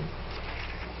Rosen.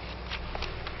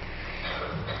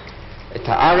 את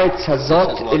הארץ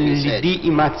הזאת אל ליבי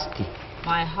אימצתי, My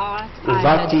heart I had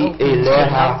ובאתי opened to אליה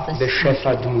love this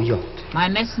בשפע country. דמויות. My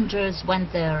messengers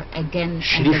went there again and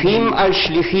שליחים again. על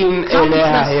שליחים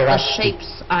אליה Countless the הרשתי,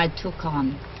 shapes I took on.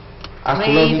 אך לא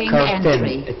Craving הכרתם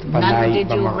entry, את none פניי did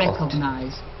you במראות.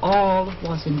 recognize. All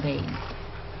was in vain.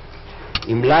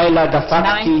 אם לילה Tonight,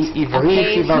 דפקתי a עברי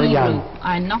pale חיווריין, Hebrew,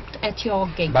 I knocked at your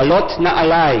gate. בלות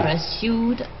נעליי,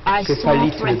 Pursued, I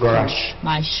כפליט sought refuge. מגורש.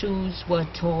 My shoes were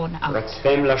torn out.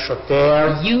 רצתם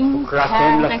לשוטר, You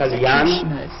וקראתם called לתליין,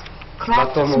 executioners,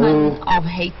 ותאמרו, craftsmen of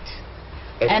hate,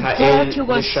 את and האל thought you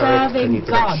were לשרת serving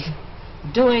God, כנדרש.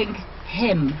 doing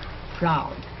Him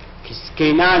proud.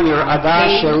 כזקנה נרעדה Vain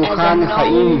as שרוחן an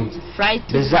חיים, old,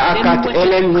 frightened, בזעקת dim-witted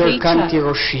אלם הרכנתי creature,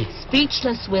 ראשי.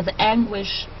 speechless with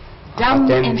anguish, dumb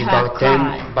אתם in her דיברתם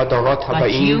cry. בדורות But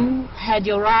הבאים, you had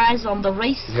your eyes on the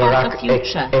race of ורק the את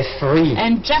future, אפרי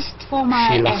and just for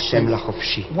my שילחתם ashes,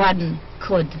 לחופשי. one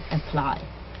could apply.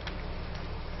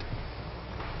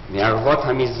 מערבות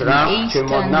המזרח East and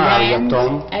שמונה על land,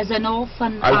 יתום, as an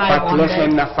orphan על I פת לחם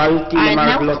wandered. נפלתי I knocked at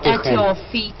למרגלותיכם, your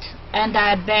feet, and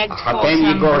I begged אך for אתם some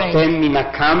bread. יגורתם מן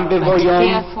הקם בבוא But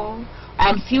יום, fearful,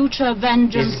 on future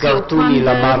vengeance you הסגרתוני pondered,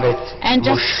 למוות, and just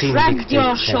מושכים shrugged your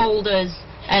בכתפיכם. shoulders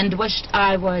and wished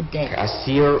I were dead.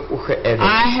 כאסיר וכעבד,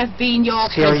 I have been your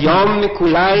שכיר prisoner, יום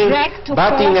מקולל, dragged to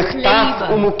באתי forced נחטף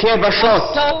labor, ומוכה בשוט,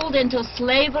 was sold into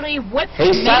slavery, whipped, made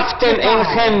הספתם to die.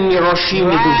 עינכם מראשי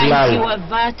Your eyes מדוגלל, you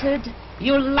averted,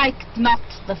 you liked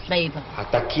not the flavor.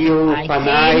 התכירו I came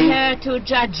פניי here to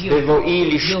judge you. בבואי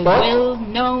You לשפוט, will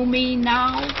know me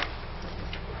now.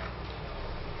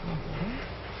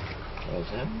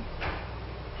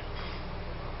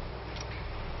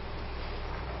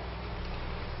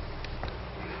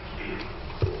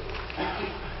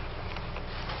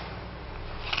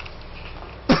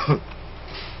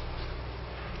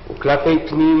 וכלפי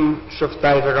פנים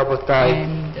שופטיי ורבותיי,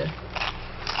 And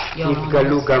your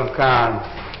נתגלו honors, גם כאן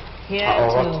here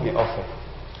האורות too מאופק.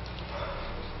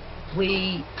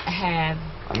 we have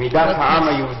עמידת העם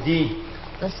היהודי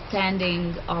the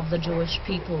standing of the Jewish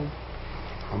people,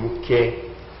 המוכה,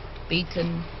 beaten,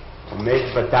 עומד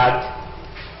בדד,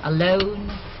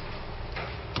 alone,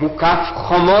 מוקף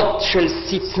חומות של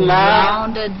שטנה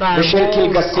surrounded by ושל walls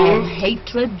קלגסים, of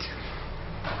hatred,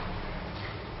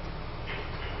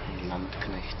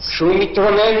 שהוא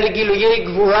מתרומם לגילויי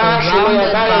גבורה שלא surrounded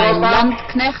ידע by אירופה,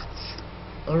 landknechts,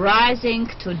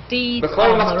 rising to deeds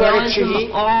בכל of מחתרת heroism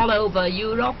שהיא, all over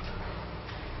Europe,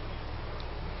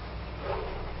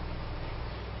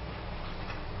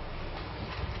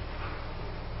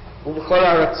 ובכל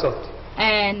הארצות.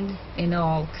 and in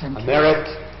all countries. המרד,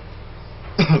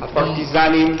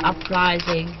 הפרטיזנים,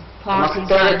 Uprising,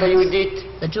 המחתרת partisans, היהודית,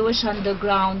 the Jewish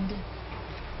underground,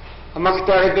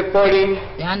 המחתרת בפולין,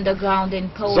 the underground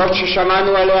in זאת Poland,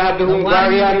 ששמענו עליה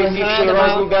בהונגריה מפיו של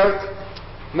רוזנברג,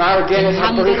 מארגנת in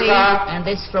Hungary, הבריחה, and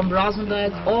this from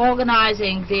Rosenberg,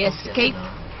 organizing the escape,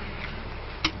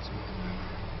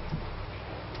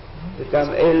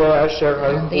 וגם אלה אשר and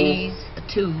הלכו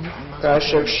these two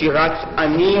כאשר שירת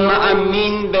אני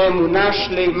מאמין באמונה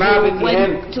שלמה who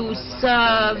בפיהם. went to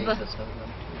serve,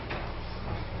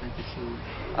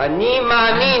 אני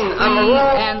מאמין, אמרו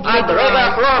עד רגע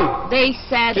האחרון, they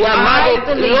said, כי I המוות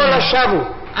לא believe, לשבו.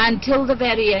 until the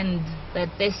very end, that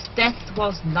this death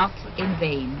was not in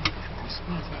vain.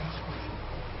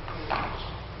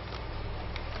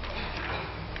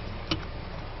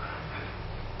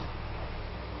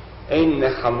 אין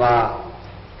נחמה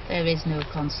There is no על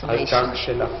consolation. כך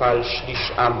שנפל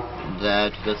שליש עם.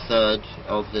 that the third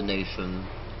of the nation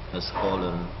has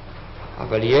fallen.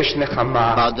 אבל יש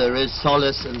נחמה But there is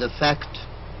solace in the fact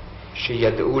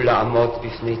שידעו לעמוד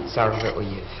בפני צר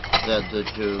ואויב. that the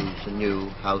Jews knew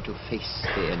how to face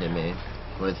the enemy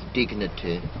with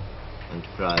dignity and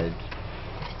pride.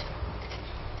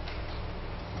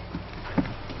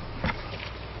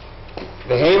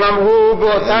 והם אמרו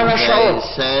באותן And השעות,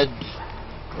 they said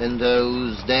in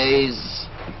those days,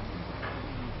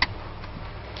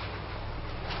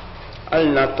 אל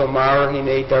נא תאמר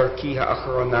הנה דרכי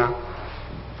האחרונה,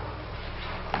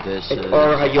 this את is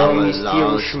אור our היום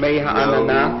הסתירו last שמי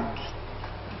העננה,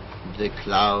 road, the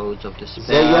clouds of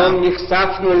זה despair, יום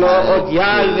נחשפנו לו עוד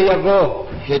יעל ויבוא,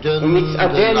 hidden the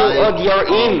ומצעדנו עוד light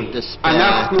ירעים, of despair.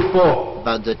 אנחנו פה.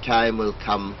 But the time will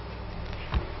come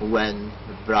when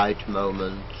the bright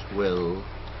moment will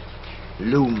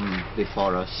loom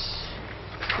before us,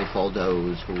 before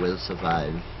those who will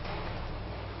survive.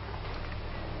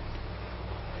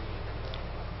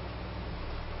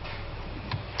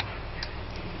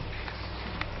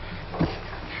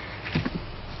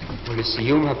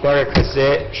 ולסיום הפרק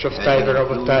הזה, שופטיי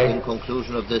ורבותיי, In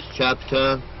conclusion of this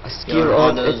chapter, אזכיר Your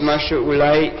עוד Honors, את מה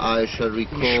שאולי I shall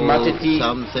recall השמטתי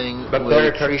something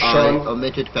בפרק which הראשון I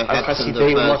omitted על perhaps in the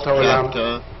חסידי אומות first העולם,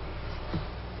 chapter,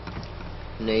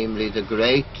 namely the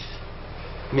great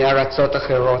מארצות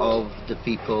אחרות, of the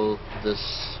people of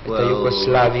this את world,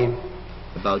 היוגוסלבים,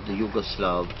 about the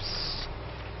Yugoslavs,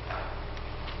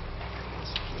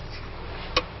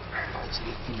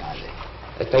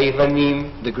 את היוונים,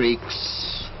 the Greeks,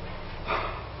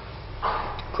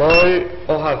 כל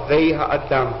אוהבי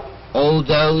האדם all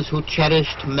those who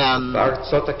cherished man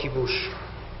בארצות הכיבוש,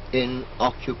 in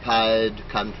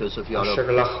occupied countries of Europe,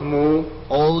 אשר לחמו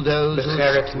all those who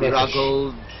בחרט נפש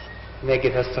struggled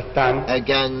נגד השטן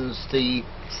against the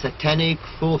satanic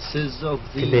forces of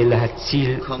כדי the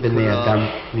להציל בני אדם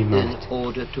conqueror in ממוות.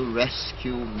 order to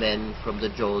rescue men from the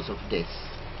jaws of death.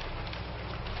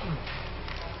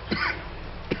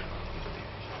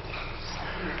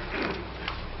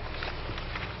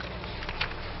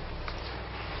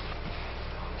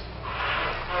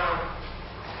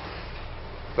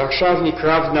 ועכשיו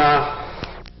נקרב נא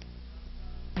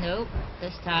No,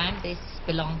 this time this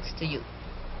belongs to you.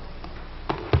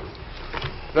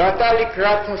 ועתה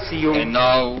לקראת הסיום, And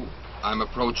now I'm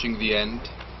approaching the end,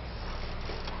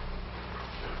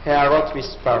 הערות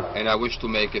מספר. and I wish to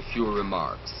make a few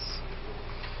remarks.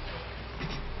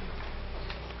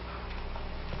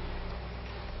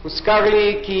 הוזכר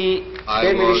לי כי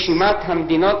בין רשימת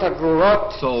המדינות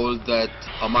הגרורות Told that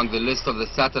among the list of the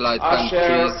satellite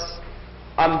אשר countries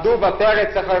עמדו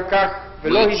בפרץ אחר כך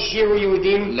ולא הסגירו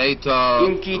יהודים, later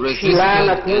אם כי resisted תחילה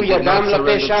and נתנו did ידם not surrender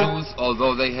לפשע, Jews,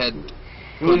 although they had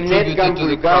נמנית גם contributed to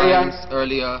the בולגריה, crimes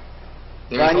earlier.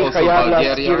 There is ואני also חייב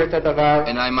להזכיר את Bulgaria, הדבר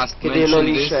and I must כדי לא mention this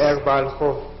להישאר בעל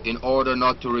חוב. in order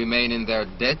not to remain in their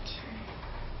debt.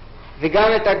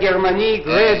 וגם את הגרמני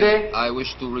גרבה, And I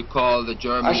wish to recall the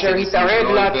German אשר citizen התערב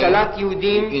Greuve, להצלת who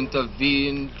יהודים,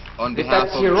 intervened on behalf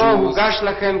of ותצהירו Jews, הוגש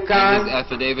לכם כאן, and his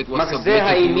affidavit was מחזה submitted to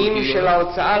האימים you של here.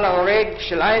 ההוצאה להורג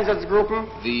של איינזצגרופן,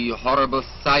 The horrible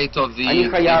sight of the אני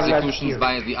חייב executions להזכיר.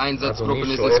 by the Einsatzgruppen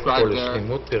אדוני is שואף פה described there.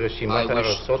 לשלמות רשימת I wish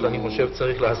הארצות, to אני חושב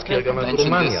צריך להזכיר גם את mention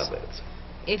רומניה this. בעצם.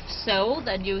 If so,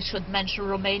 then you should mention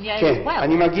Romania כן, as well.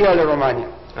 אני מגיע לרומניה.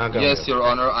 גם Yes, Your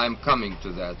Honor, I'm coming to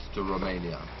that, to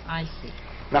Romania. I see.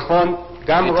 נכון,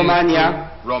 גם It is רומניה,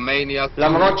 true, Romania too,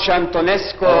 למרות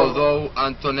שאנטונסקו although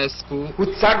Antonescu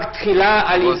הוצג תחילה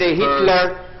על was ידי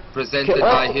היטלר presented by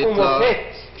כאות Hitler ומופת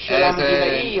של as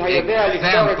המדינאי היודע an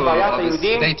לפתור את example בעיית of a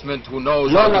היהודים, statement who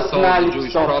knows לא how to נתנה solve the Jewish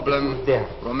לפסוק את problem. יהודיה.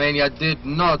 Romania did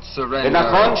not surrender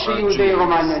ונכון her שיהודי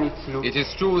רומניה Jews. ניצלו, It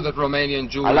is true that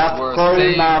Romanian Jews על אף were כל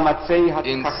saved מאמצי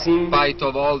in התככים spite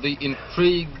of all the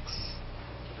intrigues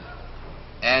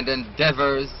and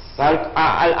endeavors ועל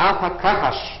אף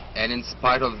הכחש and in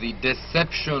spite of the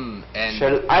deception and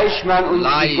של אייכמן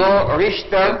ונציגו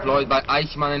רישטר employed by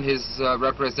Eichmann and his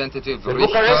representative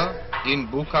בבוקרשט. Richter in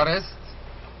Bucharest.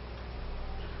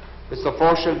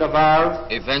 בסופו של דבר,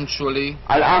 Eventually,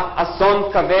 על אף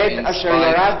אסון כבד in אשר spite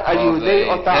ירד על of יהודי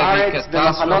a אותה heavy ארץ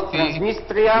במחנות catastrophe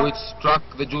טרנסניסטריה, which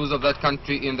struck the Jews of that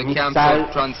country in the camps ניצל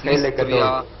of חלק גדול.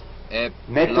 Transnistria, a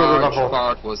מתו large רבבות,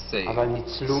 part was saved. אבל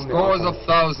ניצלו Scores מאות. of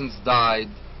thousands died,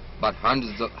 but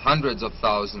hundreds of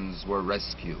thousands were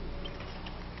rescued.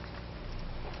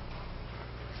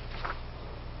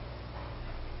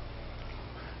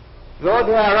 ועוד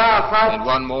הערה אחת, And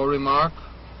one more remark.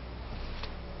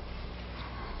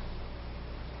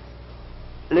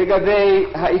 לגבי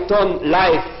העיתון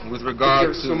לייף, with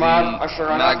regard to the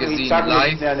magazine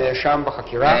Life and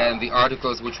the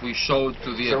articles which we showed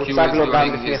to the accused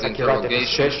during his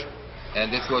interrogation,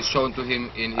 and this was shown to him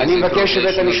in his interrogation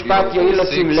at Bureau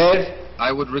 06. I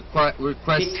would request the court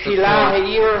to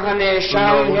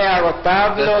note that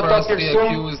first the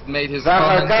accused made his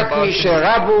comments about his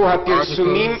articles,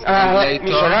 and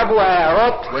later,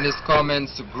 when his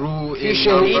comments grew in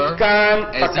number,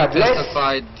 as he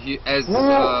testified, as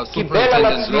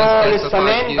Superintendent Less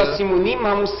testified here,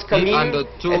 he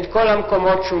undertook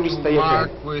to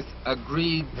mark with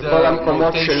agreed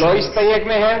notations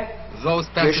those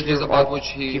passages about which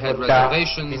he had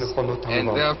reservations, and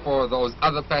therefore those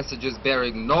other passages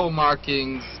bearing no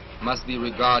markings must be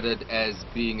regarded as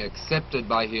being accepted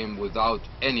by him without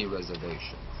any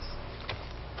reservations.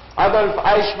 Adolf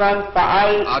Eichmann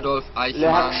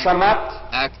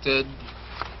acted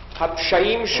for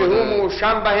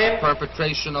the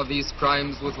perpetration of these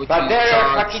crimes with which he is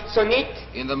charged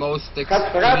in the most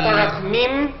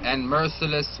extreme and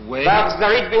merciless way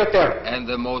and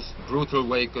the most brutal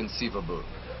way conceivable.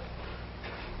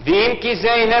 ואם כי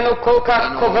זה איננו כל כך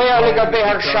קובע לגבי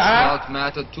הרשעה,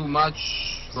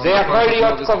 זה יכול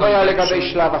להיות קובע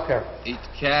לגבי שלב אחר.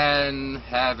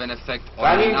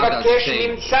 ואני מבקש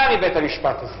נמצא מבית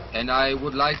המשפט הזה. And I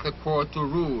would like the court to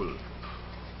rule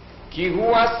כי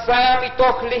הוא עשה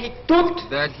מתוך להיטות,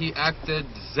 that he acted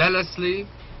zealously,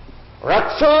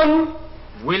 רצון,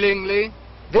 willingly,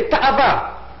 ותאווה,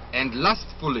 and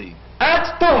lustfully, עד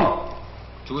תום,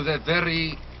 to the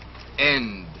very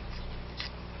end.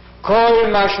 כל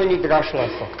מה שנדרש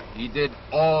לעשות. He did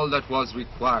all that was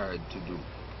required to do.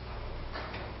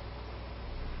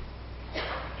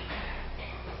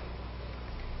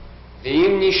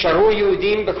 ואם נשארו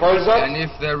יהודים בכל זאת, and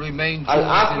if there remain Jews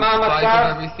in spite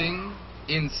of everything,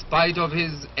 in spite of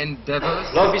his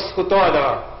endeavors, לא בזכותו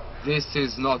הדבר. This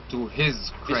is not to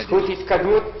his credit. בזכות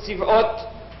התקדמות צבאות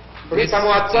ברית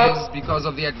המועצות, This is because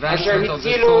of the advancement of the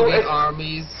הצילו Soviet את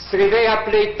armies, שרידי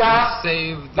הפליטה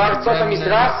saved the בארצות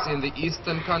המזרח, remnants in the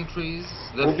eastern countries,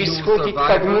 the few ובזכות survivors,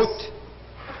 התקדמות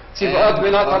צבאות and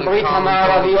בעלות on הברית account of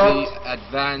המערביות the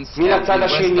advance מן of הצד the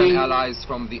השני, Western allies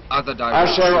from the other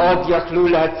אשר עוד direction, יכלו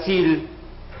להציל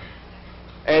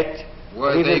את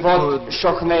where they רבבות could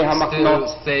שוכני still המחנות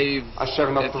save אשר a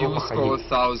נותרו few בחיים. score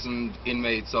thousand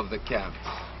inmates of the camp.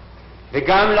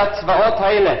 וגם לצבאות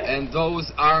האלה And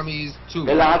those armies too,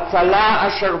 ולהצלה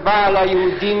אשר באה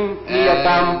ליהודים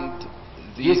מידם, and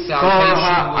the יזכור salvation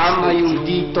העם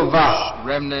היהודי which the טובה. Jewish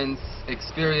remnants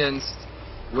experienced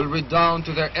will redound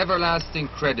to their everlasting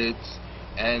credit,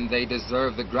 and they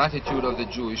deserve the gratitude of the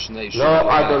Jewish nation.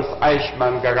 לא אדולף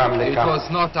אייכמן גרם It לכך. was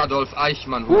not Adolf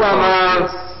Eichmann who הוא אמר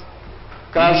caused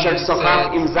this. כאשר He שוחח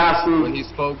said, עם זסן, when he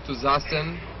spoke to Zassen,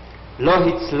 לא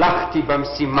הצלחתי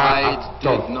במשימה עד I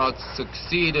טוב. did not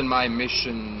succeed in my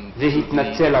mission to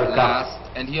והתנצל על the כך.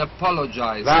 last, and he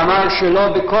apologized ואמר שלא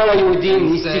בכל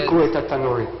היהודים He said הסיקו את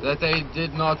התנורים. that they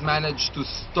did not manage to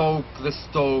stoke the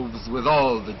stoves with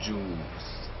all the Jews,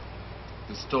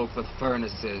 to stoke the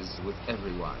furnaces with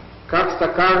everyone. כך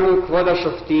סקרנו, כבוד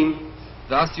השופטים,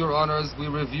 Thus, your honors, we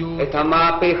review את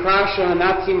המהפכה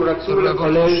שהנאצים the רצו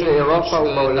לחולל revolution באירופה which the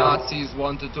ובעולם. Nazis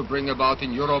wanted to bring about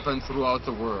in Europe and throughout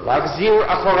the world. להחזיר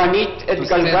אחורנית את To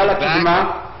גלגל set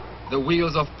הקדמה, back the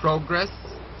wheels of progress,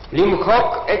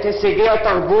 למחוק את הישגי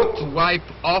התרבות to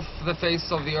wipe off the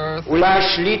face of the earth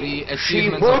ולהשליט the achievements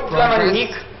שיבוט of למנהיג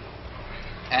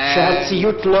progress, and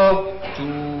שהציות לו to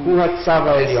הוא הצו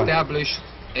העליון. establish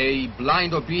a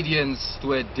blind obedience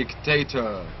to a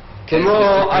dictator.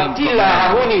 כמו אטילה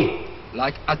ההוני,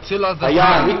 Like Attila the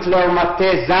היה Hun, היטלר מטה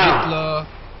זר. Hitler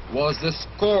was the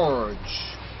scourge.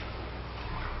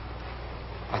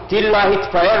 אטילה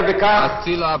התפאר בכך Attila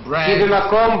כי bragged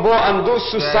במקום בו עמדו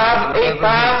סוסיו that אי wherever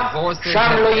פעם, his horses שם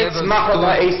had לא ever יצמח עוד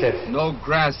העשב. stood, no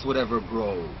grass would ever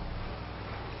grow.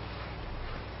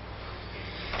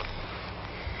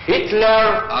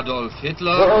 היטלר Adolf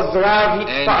Hitler ועוזריו and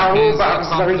התפארו his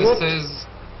באכזריות, accomplices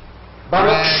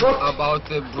בנוקשות bragged about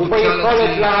the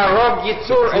וביכולת brutality להרוג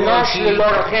יצור אנוש ללא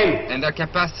רחם, and their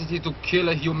capacity to kill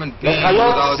a human being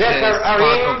לכלות without a זכר spark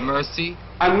ערים, of mercy,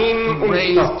 עמים to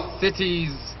raise ומדינות.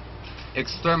 cities,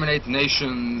 exterminate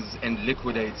nations, and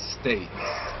liquidate states.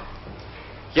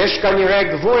 יש כנראה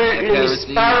גבול There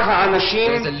למספר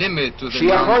האנשים is a limit to the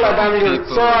שיכול number אדם of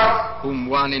people לרצוח whom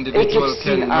one individual עקב can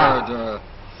שנאה, murder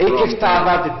עקב from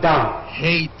תאוות דם.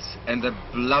 hate and the אין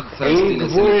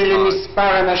bloodthirstiness גבול in his heart. למספר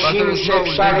But there אנשים is no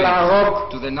שאפשר limit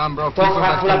להרוג to the number of תוך people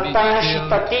that can החלטה be killed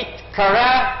שיטתית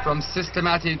קרה from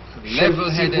systematic, של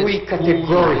level-headed, זיהוי cool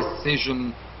קטגורי.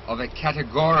 decision of a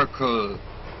categorical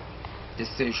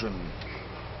decision.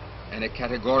 and a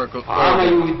categorical העם order.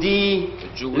 היהודי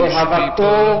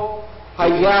להבתו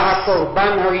היה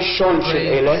הקורבן הראשון של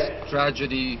אלה,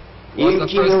 Tragedy אם was the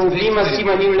כי first מרובים victim,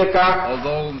 הסימנים לכך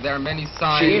although there are many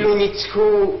signs שאילו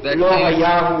ניצחו that לא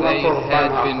היה if הוא they הקורבן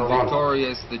had been האחרון.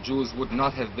 victorious, the Jews would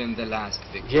not have been the last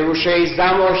victim. גירושי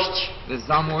זמושט,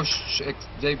 The Zamość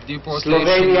deportation,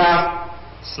 סלובניה,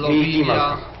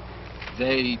 Slovenia,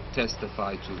 they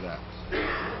testify to that.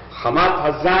 חמת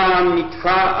הזעם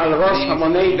נתחה על ראש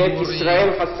המוני בית ישראל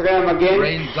חסרי המגן,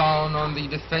 Rained down on the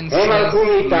defenseless הם הלכו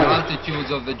מאיתנו, multitudes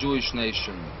of the Jewish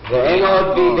nation. ואין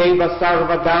עוד בידי בשר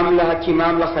ודם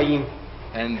להקימם לחיים.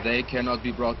 And they cannot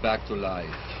be brought back to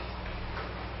life.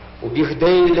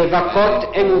 ובכדי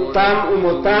לבכות עמותם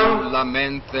ומותם To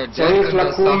lament their death צריך and their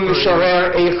לקום משורר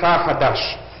suffering, איכה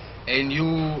חדש, a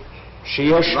new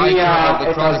שישמיע writer of the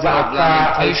את chronicle of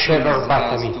הזעקה על lamentations שבר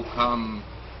בת has עמי. to come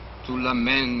to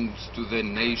lament to the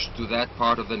nation, to that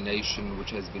part of the nation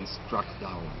which has been struck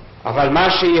down. אבל מה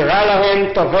שאירע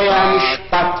להם תובע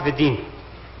משפט ודין.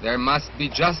 There must be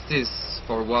justice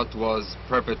for what was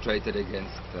perpetrated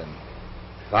against them.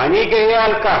 ואני גאה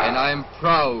על כך And I am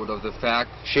proud of the fact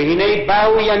שהנה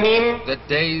באו ימים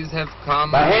that days have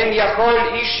come בהם יכול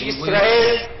איש in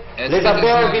ישראל which a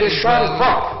לדבר citizen of בלשון Israel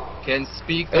חוק can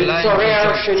speak the אל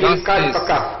צורר language of שנלכד justice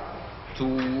פקח. to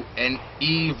an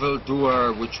evil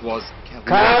doer which was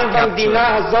כאן במדינה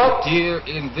captured. הזאת Here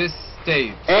in this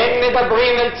state, אין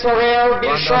מדברים אל צורר one does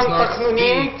בלשון not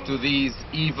תחנונים, speak to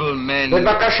these evil men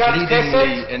בבקשת pleadingly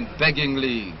חסד, and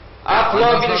beggingly, אף one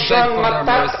לא does not בלשון beg for their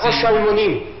מתת או mercy,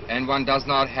 שלמונים. and one does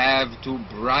not have to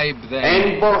bribe them,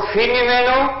 אין בורחים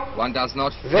ממנו one does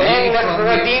not ואין flee from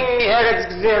נחרדים it, מארץ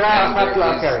גזירה and אחת there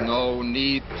לאחרת. is no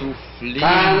need to flee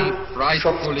כאן frightfully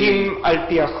שופטים על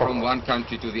פי החוק. from one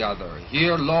country to the other.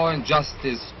 Here law and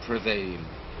justice prevail.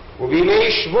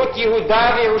 ובימי שבות יהודה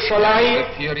וירושלים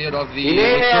The period of the הנה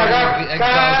return of נערך the exiles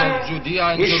כאן of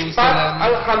Judea and משפט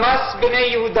על Jerusalem, חמאס בני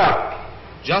יהודה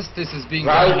justice is being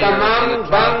ועל done here, דמם and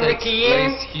the דם trial takes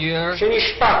נקיים place here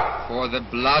שנשפט, for the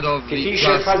blood of כפי the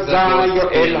just שחזה that was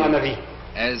יואל spilled, הנביא.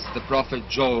 as the prophet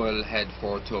Joel had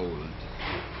foretold.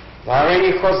 והרי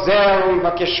אני חוזר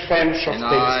ומבקשכם And שופטי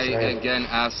I ישראל, again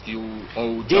ask you, O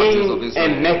judges דין of Israel,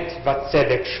 אמת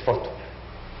וצדק שפוטו.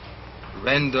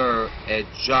 render a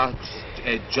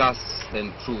just and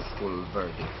truthful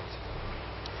verdict.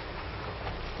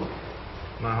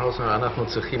 מהאוזר, אנחנו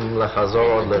צריכים לחזור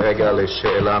עוד לרגע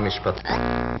לשאלה משפטית.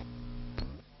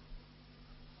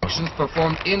 Actions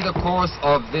performed in the course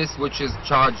of this which is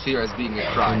charged here as being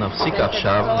a crime. נפסיק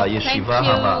עכשיו, הישיבה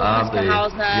הבאה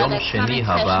ביום שני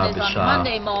הבא בשעה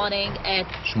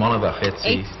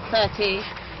 8:30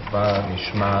 בה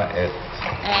נשמע את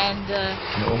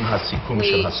נאום הסיכום we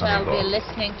של shall הסנגור. be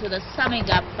listening to the summing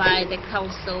up by the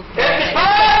council.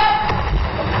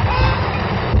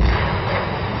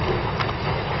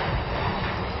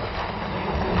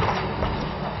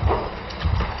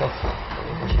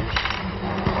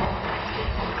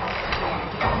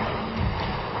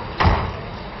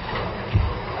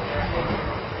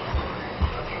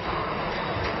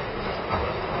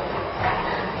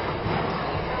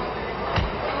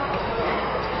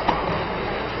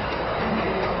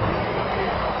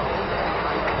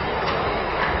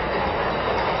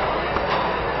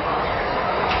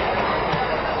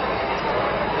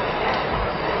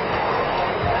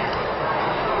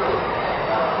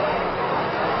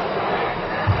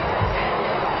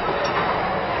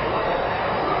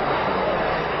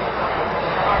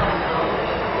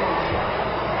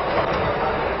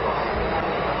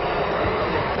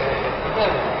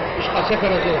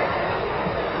 הספר הזה.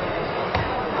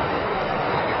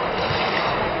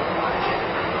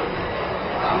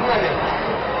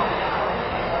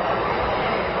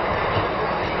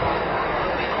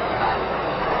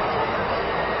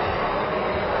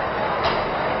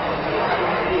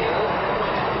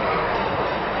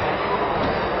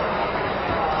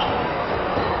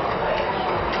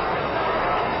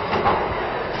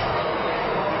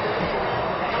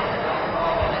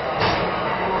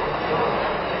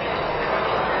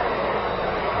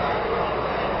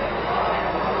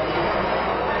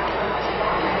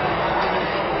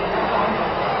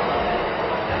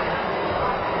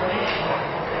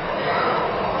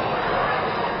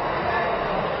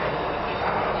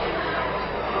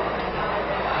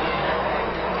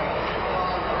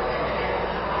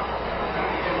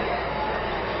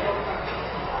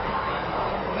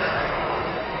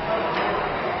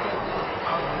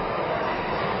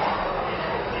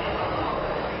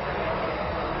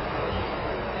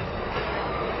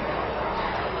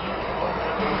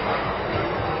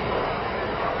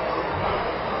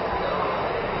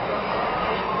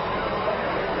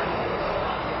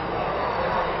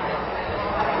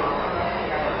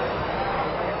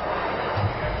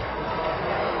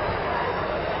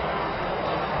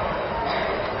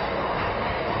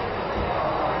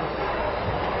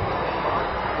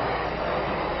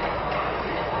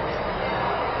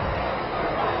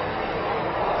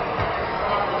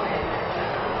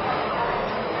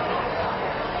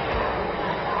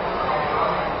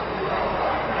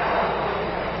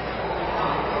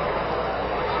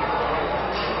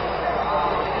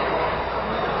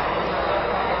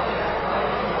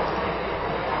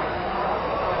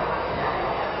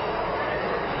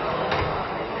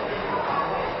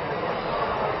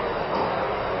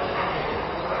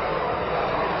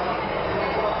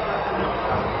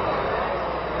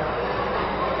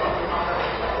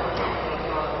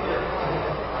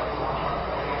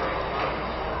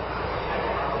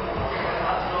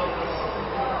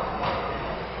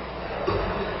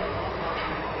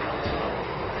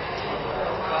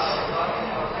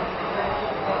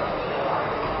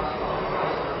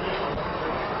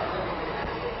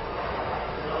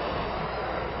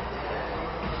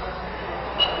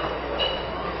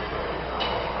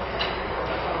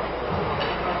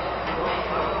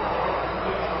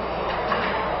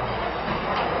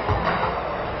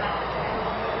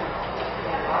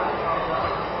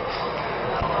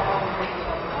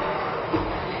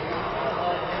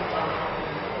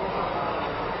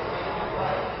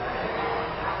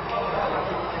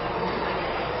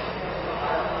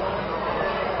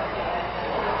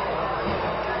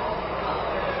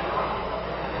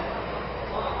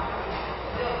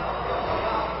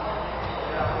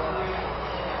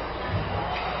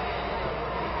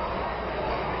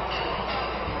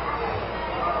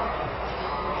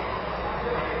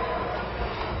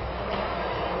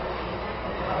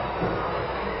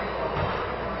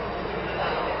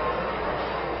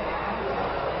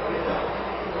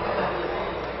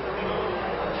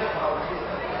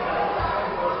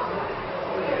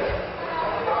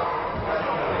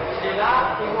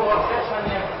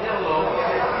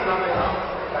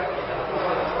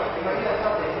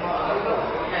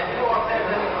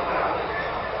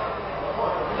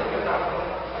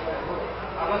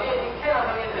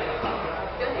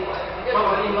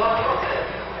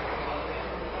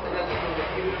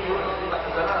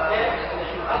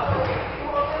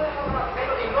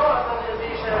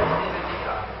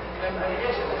 כן,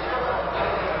 יש את זה.